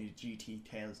introduced me to GT,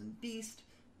 Tails, and Beast.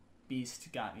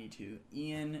 Beast got me to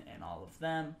Ian and all of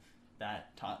them.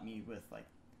 That taught me with, like,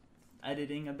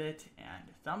 editing a bit and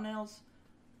thumbnails.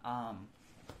 And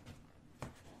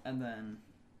then...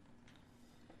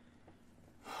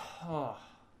 Oh,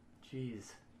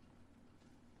 jeez.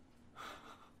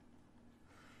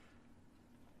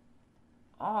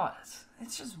 Oh,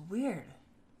 it's just weird.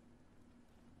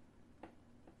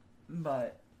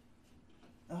 But...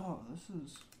 Oh, this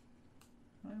is...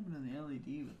 What happened to the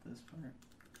LED with this part?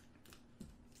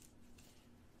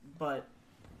 But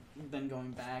then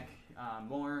going back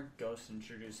more, Ghost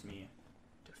introduced me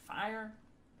to Fire.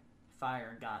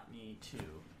 Fire got me to,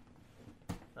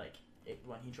 like,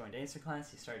 when he joined Acer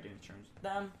class, he started doing streams with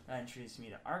them. That introduced me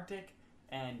to Arctic.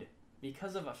 And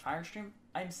because of a Fire stream,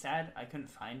 I'm sad I couldn't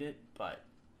find it, but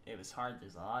it was hard.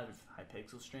 There's a lot of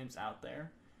Hypixel streams out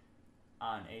there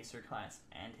on Acer class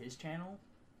and his channel.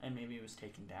 And maybe it was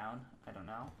taken down. I don't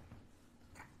know.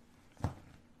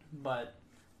 But,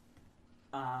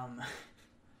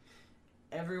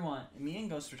 everyone, me and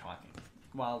Ghost were talking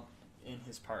while in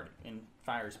his party, in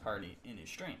Fire's party in his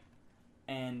stream,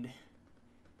 and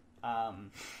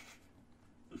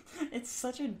it's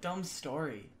such a dumb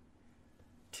story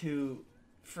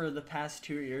for the past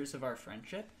 2 years of our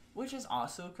friendship, which is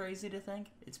also crazy to think.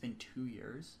 It's been 2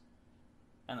 years,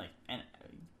 and a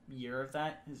year of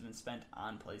that has been spent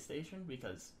on PlayStation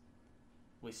because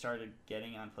we started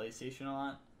getting on PlayStation a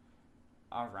lot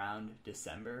around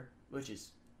December, which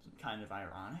is kind of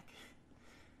ironic.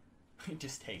 It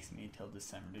just takes me until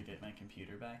December to get my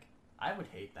computer back. I would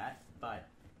hate that, but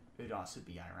it would also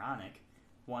be ironic.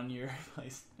 1 year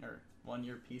 1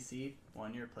 year PC,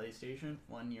 1 year PlayStation,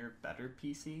 1 year better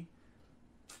PC.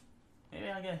 Maybe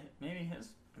I'll get his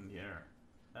computer,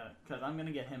 because I'm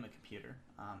gonna get him a computer.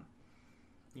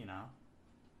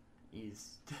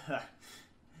 He's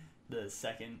the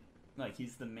second,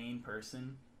 he's the main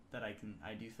person that I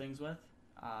do things with.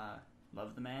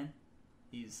 Love the man.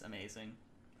 He's amazing.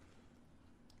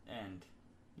 And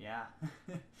yeah.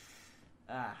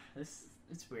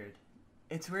 It's weird.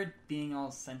 It's weird being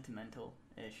all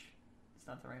sentimental-ish. It's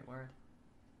not the right word.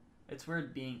 It's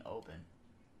weird being open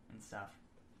and stuff.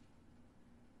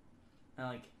 And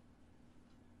I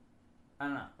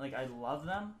don't know. I love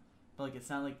them, but it's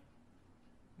not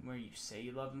where you say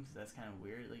you love them, because that's kind of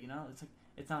weird.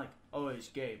 It's not oh, it's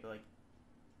gay, but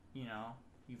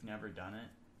you've never done it.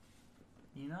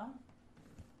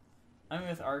 I mean,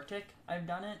 with Arctic, I've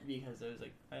done it because I was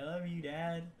I love you,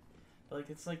 Dad. But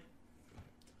it's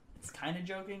kind of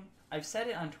joking. I've said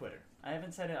it on Twitter. I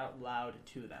haven't said it out loud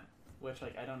to them, which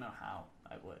I don't know how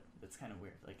I would. It's kind of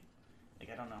weird.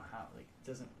 I don't know how. It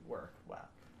doesn't work well.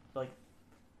 But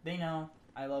they know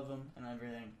I love them and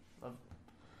everything.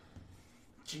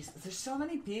 Jeez, there's so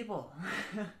many people.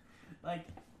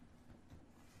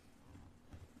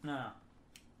 No.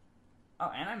 Oh,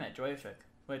 and I met Joyfic,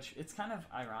 which it's kind of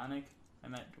ironic. I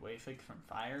met Joyfic from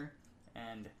Fire,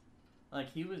 and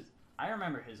I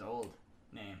remember his old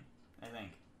name, I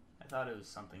think. I thought it was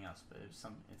something else, but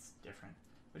it's different.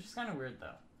 Which is kind of weird,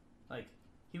 though.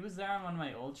 He was there on one of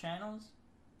my old channels,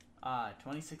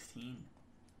 2016.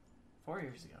 4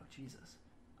 years ago, Jesus.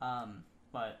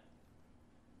 But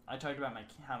I talked about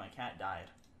how my cat died,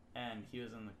 and he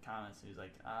was in the comments, he was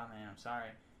like, "Ah, man, I'm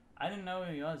sorry." I didn't know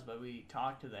who he was, but we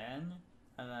talked then,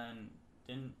 and then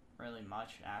didn't really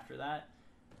much after that.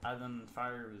 And then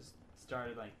Fire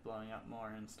started blowing up more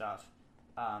and stuff.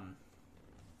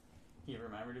 He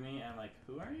remembered me, and I'm like,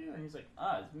 "Who are you?" And he's like,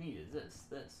 "Oh, it's me, it's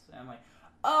this." And I'm like,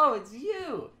 "Oh, it's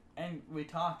you!" And we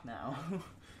talk now.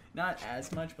 Not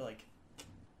as much, but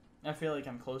I feel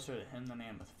I'm closer to him than I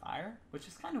am with Fire, which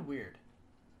is kind of weird.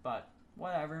 But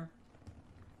whatever.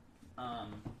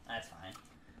 That's fine.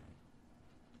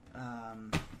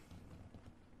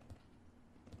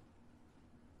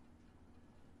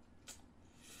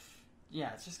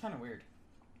 Yeah, it's just kind of weird.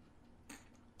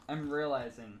 I'm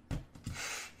realizing.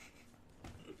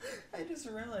 I just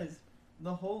realized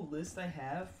the whole list I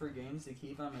have for games to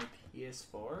keep on my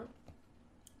PS4, or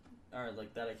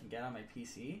that I can get on my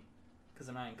PC, because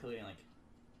I'm not including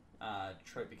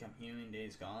Detroit Become Human,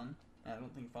 Days Gone. I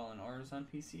don't think Fallen Order is on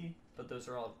PC, but those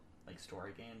are all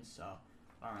story games, so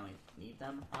I don't really need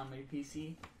them on my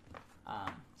PC.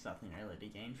 It's nothing really to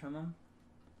gain from them.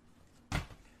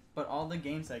 But all the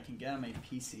games I can get on my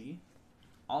PC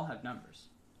all have numbers.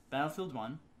 Battlefield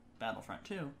 1, Battlefront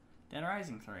 2, Dead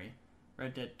Rising 3,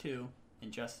 Red Dead 2,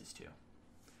 Injustice 2.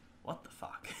 What the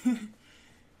fuck?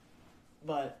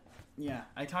 But, yeah,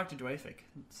 I talked to Dwayfic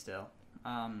still.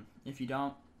 If you're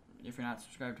not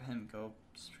subscribed to him, go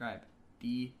subscribe.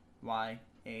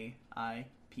 DYAIPHIC.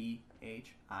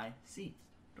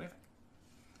 Dwayfic.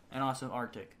 And also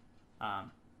Arctic.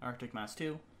 Arctic Mouse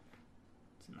 2.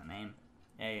 It's in the name.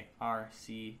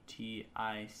 ARCTICMOUSE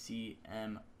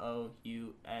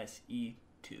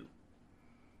 2.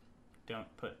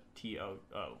 Don't put TOO.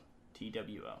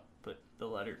 TWO. Put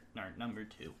the number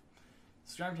 2.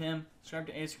 Subscribe to him. Subscribe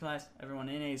to Acer Class. Everyone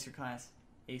in Acer Class.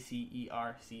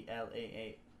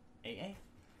 ACERCLAAA.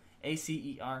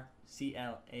 ACERCLASS.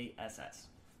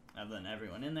 Other than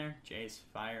everyone in there, Jace,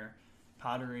 Fire,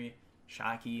 Pottery,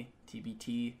 Shocky,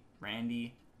 TBT,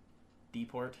 Randy,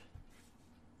 Deport.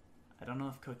 I don't know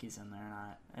if Cookie's in there or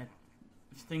not.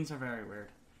 Things are very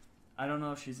weird. I don't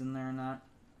know if she's in there or not.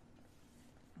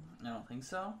 I don't think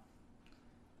so.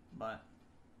 But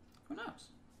who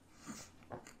knows?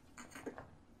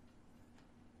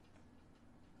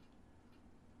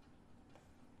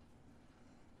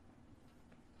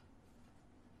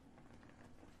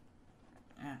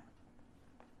 Yeah.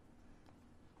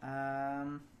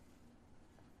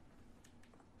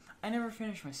 I never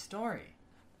finished my story.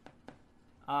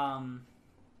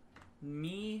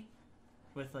 Me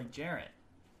with like Jarrett.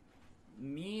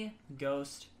 Me,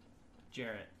 Ghost,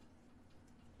 Jarrett.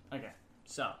 Okay,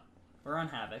 so we're on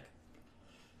Havoc.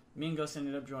 Me and Ghost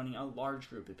ended up joining a large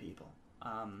group of people.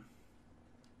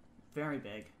 Very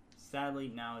big.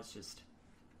 Sadly, now it's just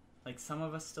like some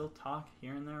of us still talk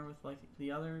here and there with like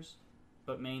the others,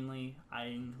 but mainly I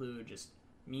include just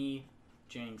me,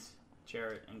 Jinx,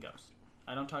 Jarrett, and Ghost.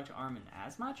 I don't talk to Armin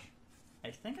as much. I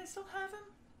think I still have him.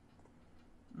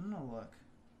 I'm gonna look.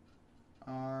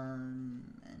 Armin.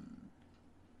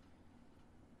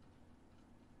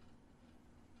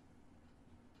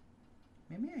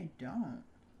 Maybe I don't.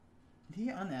 Did he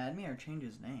unadd me or change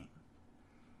his name?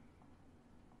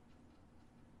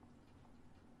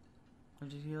 Or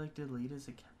did he like delete his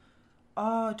account?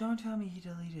 Oh, don't tell me he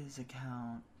deleted his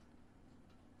account.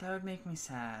 That would make me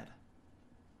sad.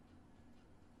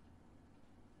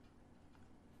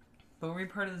 But we're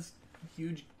part of this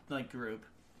huge like group.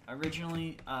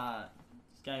 Originally,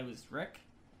 this guy was Rick,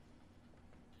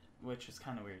 which is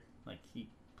kind of weird. Like he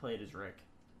played as Rick,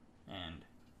 and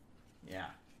yeah,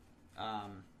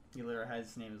 he literally has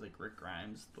his name is like Rick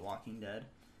Grimes, The Walking Dead,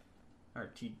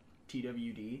 or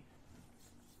TWD.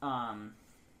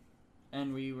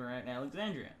 And we were at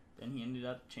Alexandria. Then he ended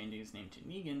up changing his name to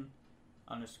Negan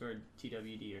 _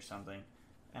 TWD or something,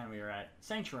 and we were at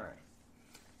Sanctuary.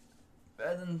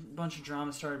 And then a bunch of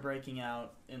drama started breaking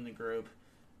out in the group,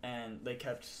 and they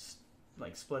kept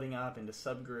like splitting up into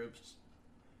subgroups,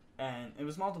 and it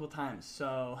was multiple times.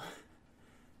 So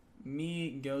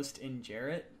me, Ghost, and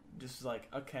Jarrett just was like,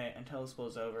 okay, until this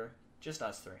blows over, just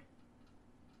us three.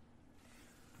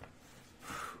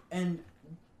 And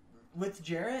with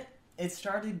Jarrett, it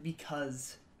started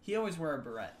because he always wore a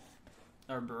beret,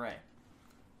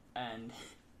 and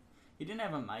he didn't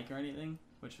have a mic or anything,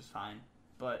 which was fine,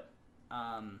 but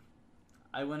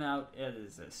I went out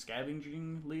as a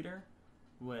scavenging leader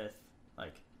with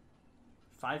like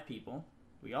 5 people.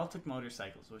 We all took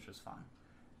motorcycles, which was fun.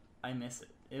 I miss it.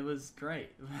 It was great.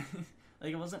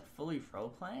 Like, it wasn't fully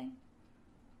role-playing,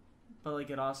 but like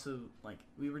it also, like,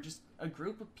 we were just a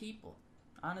group of people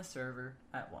on a server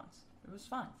at once. It was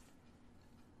fun.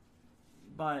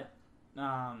 But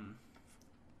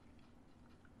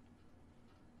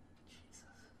Jesus.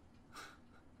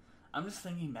 I'm just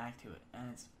thinking back to it,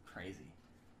 and it's crazy.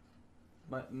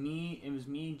 But it was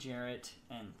me, Jarrett,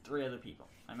 and 3 other people.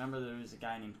 I remember there was a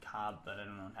guy named Cobb, but I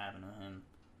don't know what happened to him.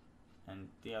 And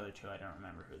the other 2, I don't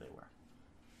remember who they were.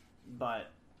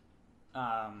 But,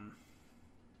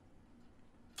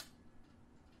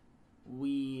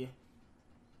 we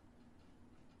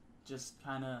just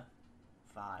kind of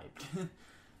vibed.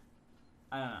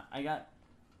 I don't know.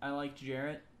 I liked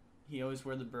Jarrett. He always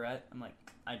wore the beret. I'm like,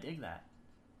 I dig that.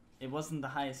 It wasn't the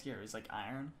highest gear. It was like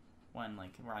iron, when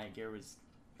like riot gear was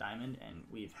diamond, and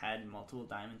we've had multiple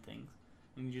diamond things,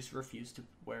 and he just refused to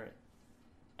wear it.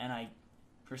 And I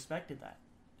respected that.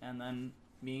 And then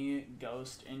me,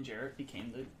 Ghost, and Jarrett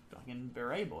became the fucking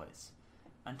beret boys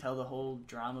until the whole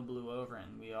drama blew over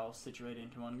and we all situated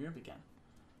into one group again.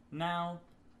 Now,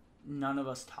 none of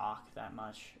us talk that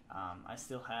much. I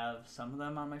still have some of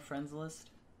them on my friends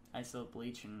list. I still have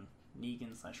Bleach and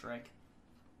Negan / Rick.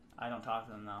 I don't talk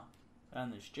to them though.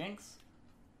 And there's Jinx,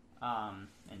 and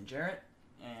Jarrett,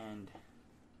 and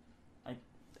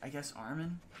I guess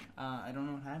Armin. I don't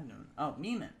know what happened to him. Oh,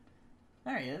 Meeman.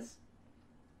 There he is.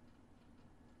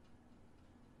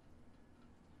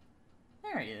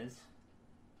 There he is.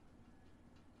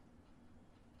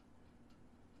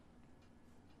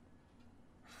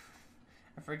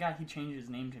 I forgot he changed his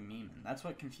name to Meeman. That's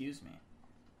what confused me.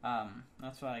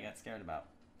 That's what I got scared about.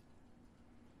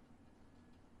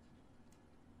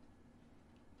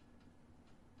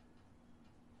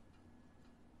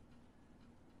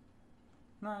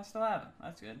 No, I still have him.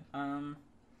 That's good.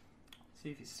 See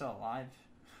if he's still alive.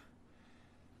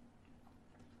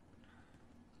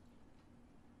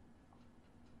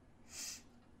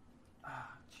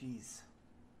 Ah, jeez.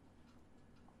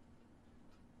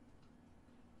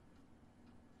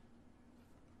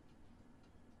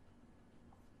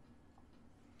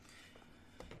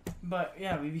 But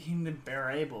yeah, we became the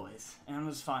Beret Boys, and it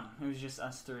was fun. It was just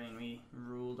us 3, and we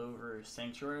ruled over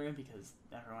Sanctuary because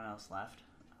everyone else left.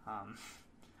 And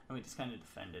we just kind of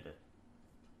defended it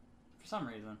for some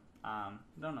reason.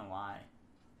 Don't know why,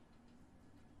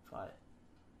 but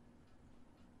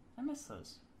I miss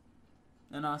those.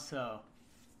 And also,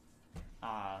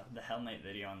 the Hell Knight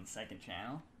video on the 2nd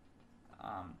channel.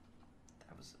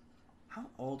 That was, how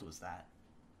old was that?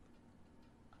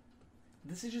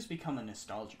 This has just become a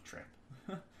nostalgic trip.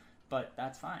 But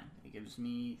that's fine. It gives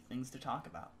me things to talk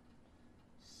about.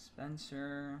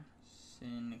 Spencer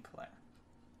Sinclair.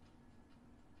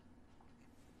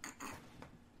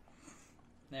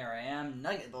 There I am,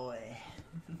 Nugget Boy.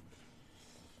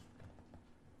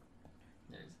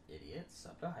 There's idiots.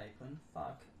 Up to Hyphen.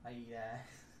 Fuck.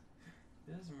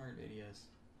 There's some weird videos.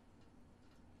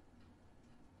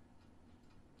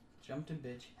 Jump to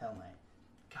bitch, Hell Knight.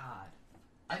 God.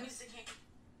 I'm just thinking.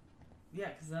 Yeah,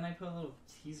 because then I put a little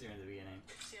teaser in the beginning.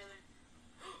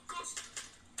 Ghost!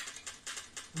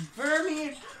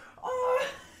 Vermin! Oh!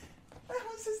 That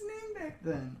was his name back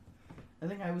then. I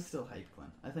think I was still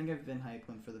Hypequin. I think I've been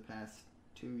Hypequin for the past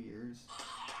 2 years.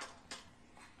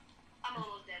 I'm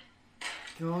almost dead.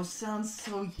 Ghost sounds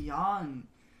so young.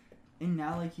 And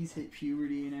now, like, he's hit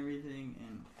puberty and everything,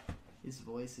 and his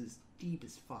voice is deep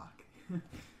as fuck.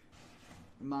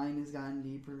 Mine has gotten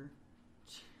deeper.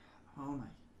 Oh my.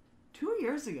 2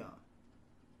 years ago.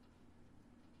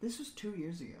 This was 2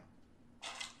 years ago.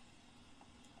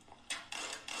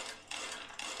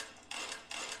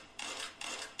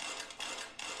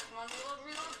 Come on,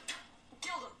 reload.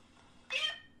 Killed him.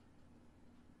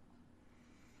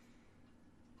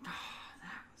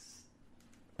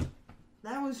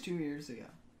 That was 2 years ago.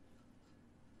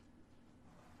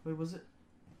 Wait, was it?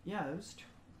 Yeah, it was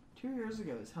 2 years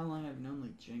ago. Is how long I've known,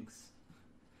 like, Jinx.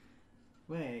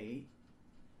 Wait.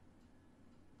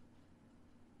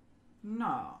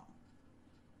 No.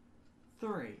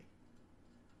 3.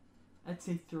 I'd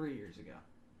say 3 years ago.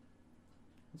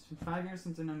 It's been 5 years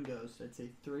since I've known Ghost. I'd say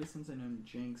 3 since I've known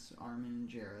Jinx, Armin, and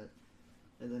Jarrett.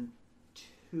 And then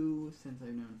 2 since I've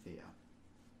known Theo.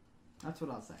 That's what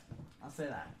I'll say. I'll say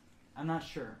that. I'm not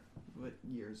sure what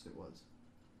years it was.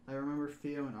 I remember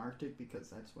Theo and Arctic because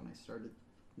that's when I started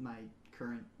my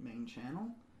current main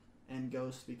channel. And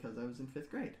Ghost because I was in 5th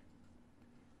grade.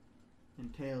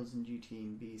 And Tails and GT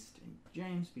and Beast and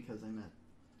James because I met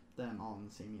them all in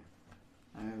the same year.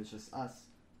 And it was just us.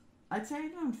 I'd say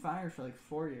I've known Fire for like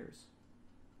 4 years.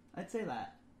 I'd say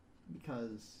that.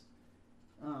 Because,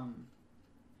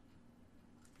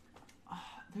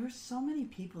 there's so many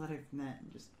people that I've met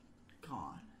and just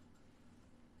gone.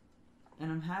 And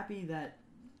I'm happy that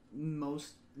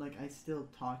I still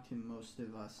talk to most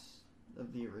of us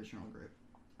of the original group.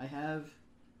 I have,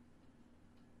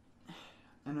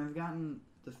 and I've gotten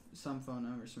some phone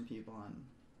numbers from people on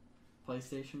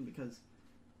PlayStation because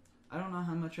I don't know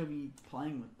how much I'll be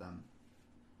playing with them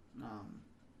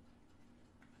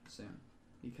soon,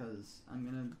 because I'm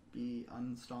going to be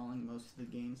uninstalling most of the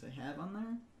games I have on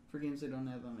there for games I don't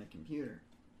have on my computer.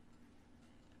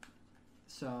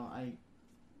 So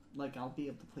I'll be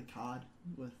able to play COD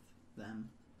with them,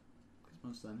 because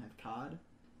most of them have COD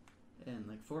and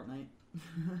like Fortnite.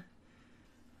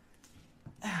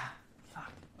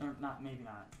 Fuck. Or not, maybe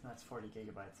not. That's 40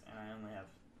 gigabytes, and I only have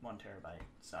 1 terabyte.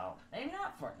 So maybe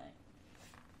not Fortnite.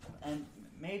 And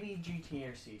maybe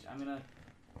GTA or Siege.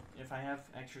 If I have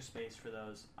extra space for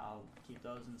those, I'll keep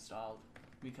those installed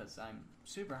because I'm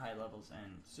super high levels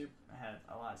and have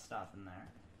a lot of stuff in there.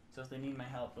 So if they need my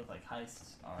help with like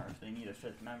heists, or if they need a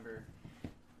 5th member,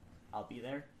 I'll be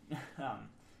there. If I'm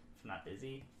not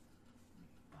busy.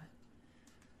 But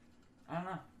I don't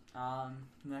know.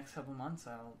 Next couple months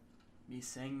I'll be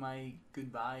saying my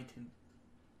goodbye to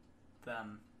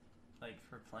them, like,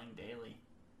 for playing daily.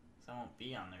 So I won't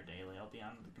be on there daily. I'll be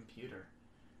on the computer.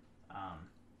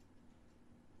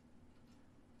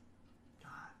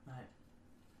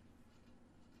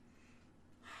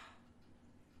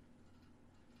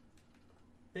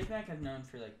 Big Mac I've known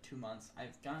for like 2 months.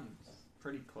 I've gotten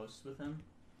pretty close with him.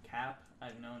 Cap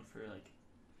I've known for like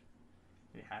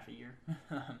maybe half a year.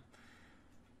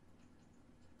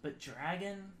 But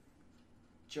Dragon,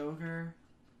 Joker,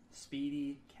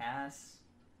 Speedy, Cass,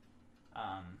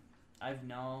 I've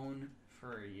known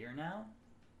for a year now.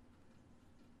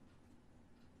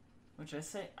 Which I'd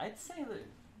say that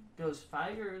goes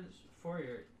 5 years, 4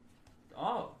 years.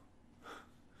 Oh.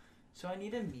 So I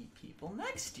need to meet people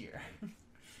next year.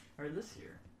 Or this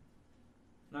year.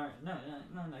 No,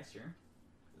 next year.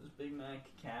 It was Big Mac,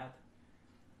 Cap.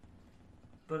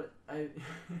 But I've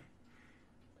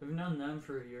known them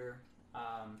for a year.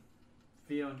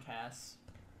 Theo and Cass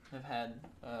have had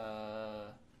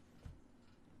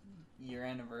year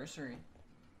anniversary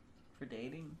for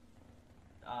dating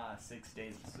 6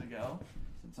 days ago,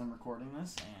 since I'm recording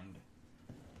this, and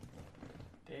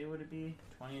day would it be?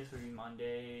 20th would be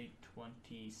Monday,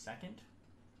 22nd.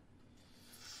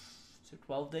 So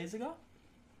 12 days ago,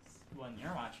 when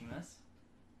you're watching this,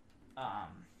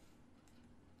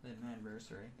 the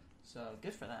anniversary. So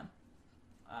good for them.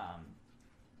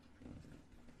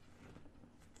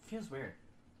 Feels weird.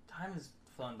 Time has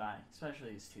flown by,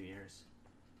 especially these 2 years.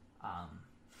 Yeah,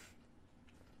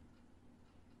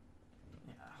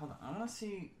 hold on. I want to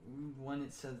see when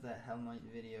it says that Hell Knight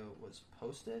video was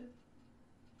posted.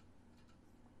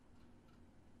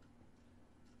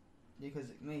 because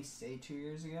it may say 2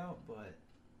 years ago, but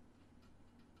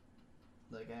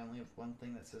like I only have one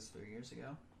thing that says 3 years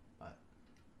ago, but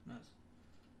who knows?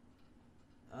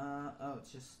 Oh,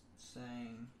 it's just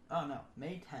saying, oh no,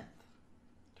 May 10th,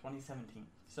 2017.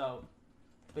 So,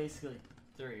 basically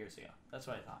 3 years ago. That's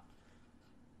what I thought.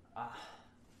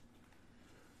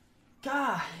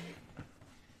 God!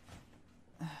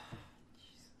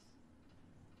 Jesus.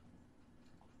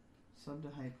 Sub to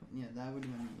hype, yeah, that would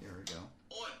have been a year ago.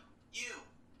 Oi, you!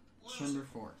 December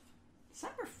 4th.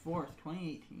 December 4th,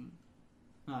 2018.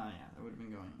 Oh yeah, that would have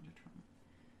been going into 20.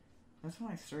 That's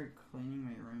when I started cleaning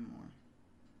my room more.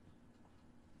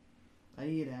 I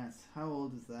eat ass. How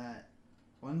old is that?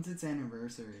 When's its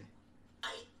anniversary?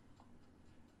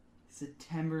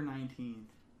 September 19th,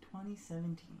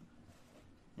 2017.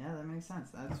 Yeah, that makes sense.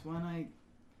 That's when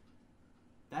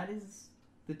that is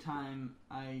the time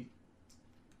I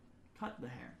cut the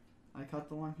hair. I cut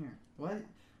the long hair.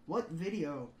 What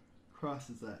video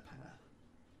crosses that path?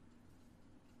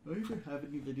 Do I even have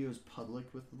any videos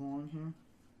public with the long hair?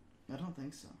 I don't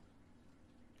think so.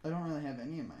 I don't really have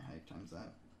any of my hype times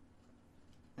out.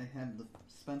 I have the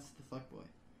Spence the Fuckboy,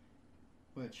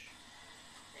 which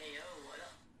Hey yo, what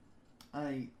up?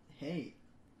 I hate.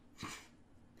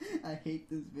 I hate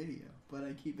this video, but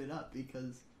I keep it up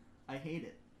because I hate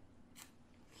it.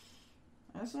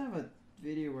 I also have a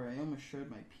video where I almost showed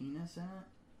my penis in it,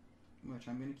 which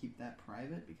I'm going to keep that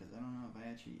private because I don't know if I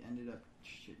actually ended up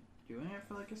doing it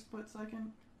for like a split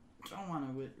second. I don't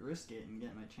want to risk it and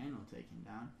get my channel taken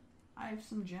down. I have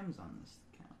some gems on this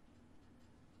account.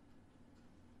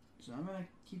 So I'm going to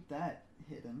keep that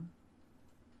hidden.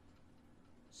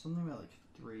 Something about like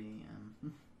 3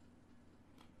 a.m.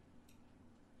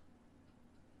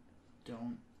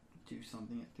 Don't do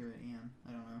something at 3 a.m.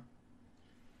 I don't know.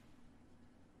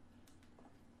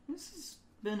 This has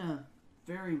been a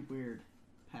very weird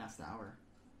past hour,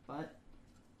 but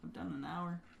I've done an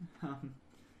hour.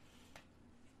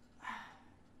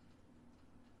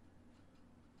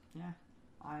 Yeah,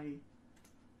 I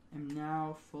am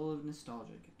now full of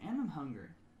nostalgic, and I'm hungry.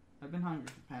 I've been hungry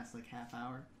for the past like half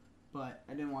hour, but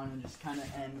I didn't want to just kind of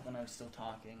end when I was still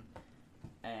talking,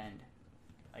 and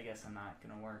I guess I'm not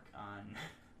going to work on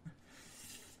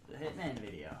the Hitman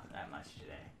video that much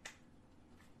today.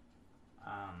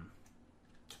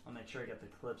 I'll make sure I get the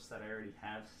clips that I already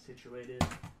have situated,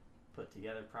 put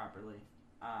together properly.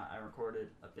 I recorded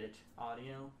a bit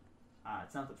audio.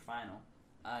 It's not the final.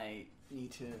 I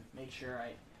need to make sure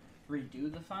I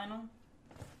redo the final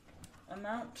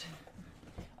amount.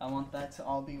 I want that to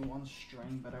all be one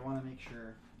string, but I want to make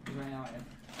sure, because right now I have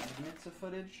 5 minutes of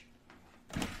footage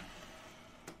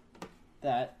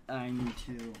that I need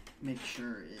to make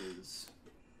sure is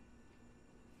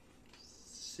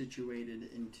situated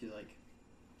into like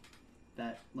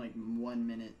that like 1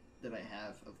 minute that I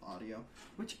have of audio,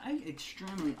 which I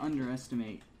extremely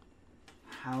underestimate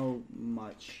how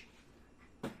much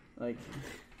like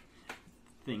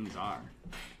things are.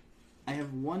 I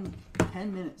have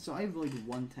 10 minutes, so I have like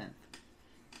 1/10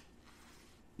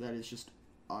 that is just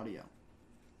audio,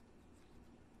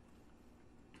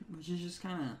 which is just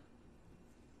kind of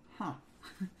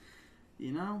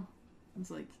you know, it's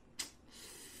like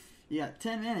you got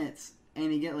 10 minutes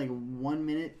and you get like 1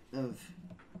 minute of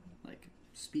like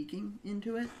speaking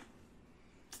into it,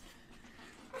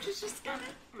 which is just kind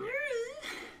of.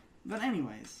 But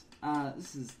anyways,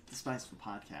 this is the Spiceful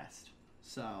podcast,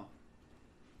 so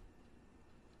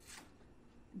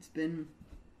it's been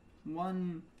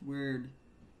one weird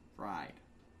ride.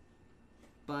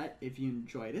 But if you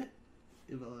enjoyed it,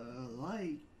 give a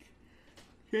like,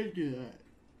 hit that.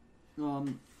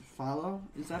 Follow.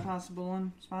 Is that possible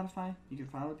on Spotify? You can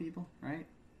follow people, right?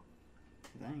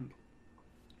 I think.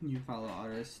 You can follow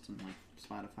artists and like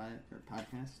Spotify or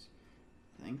podcasts.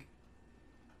 I think.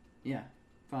 Yeah.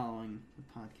 Following the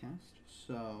podcast.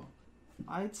 So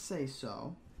I'd say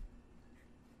so.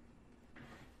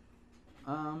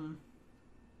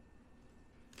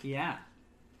 Yeah.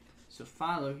 So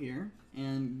follow here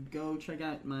and go check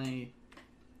out my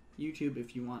YouTube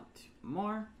if you want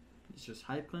more. It's just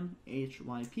Hypclen,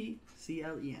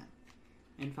 HYPCLEN.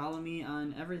 And follow me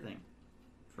on everything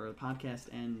for the podcast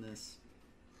and this.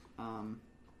 I'm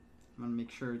gonna make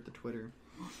sure the Twitter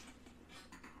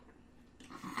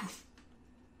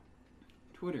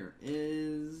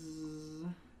is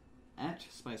at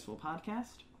Spiceful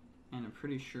Podcast, and I'm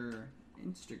pretty sure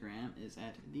Instagram is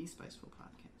at The Spiceful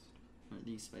Podcast, or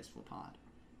The Spiceful Pod.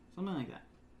 Something like that.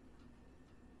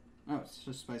 Oh, it's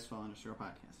just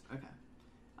Spiceful_podcast. Okay.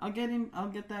 I'll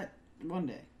get that one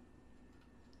day.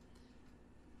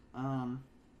 I'll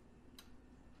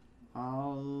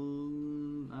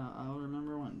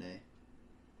remember one day.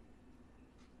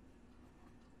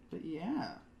 But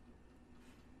yeah,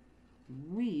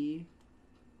 we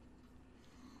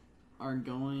are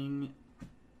going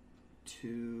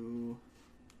to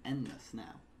end this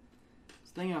now.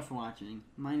 So thank you all for watching.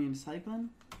 My name is Spiceful.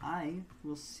 I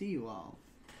will see you all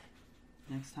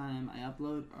next time I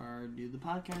upload or do the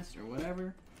podcast or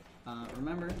whatever.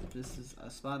 Remember, this is a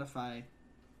Spotify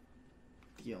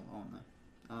deal only.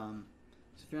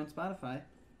 So if you're on Spotify,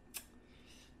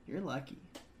 you're lucky.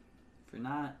 If you're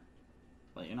not,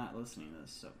 well, you're not listening to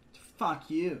this, so fuck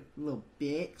you little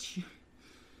bitch.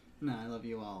 No, I love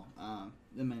you all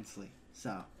immensely.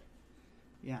 So,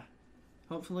 yeah.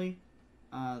 Hopefully,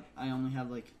 I only have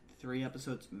like 3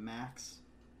 episodes max.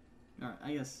 Or,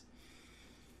 I guess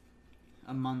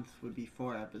a month would be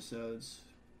 4 episodes.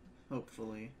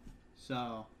 Hopefully.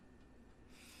 So,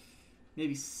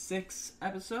 maybe 6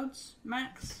 episodes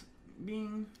max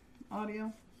being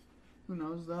audio. Who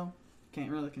knows, though?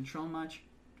 Can't really control much.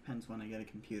 Depends when I get a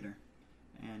computer.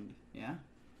 And, yeah.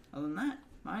 Other than that,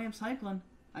 my name's Hyplin.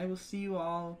 I will see you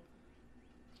all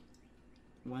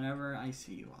whenever I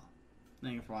see you all.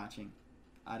 Thank you for watching.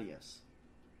 Adios,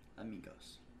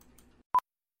 amigos.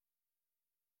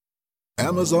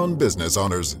 Amazon Business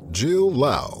honors Jill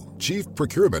Lau, Chief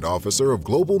Procurement Officer of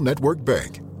Global Network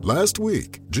Bank. Last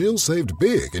week, Jill saved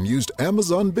big and used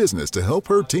Amazon Business to help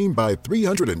her team buy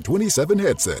 327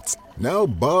 headsets. Now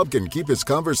Bob can keep his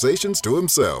conversations to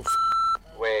himself.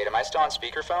 Wait, am I still on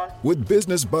speakerphone? With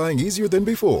business buying easier than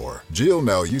before, Jill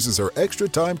now uses her extra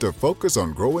time to focus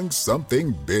on growing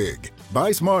something big.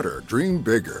 Buy smarter, dream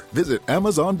bigger. Visit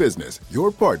Amazon Business,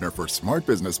 your partner for smart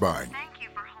business buying. Thank you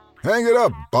for holding. Hang it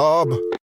up, Bob.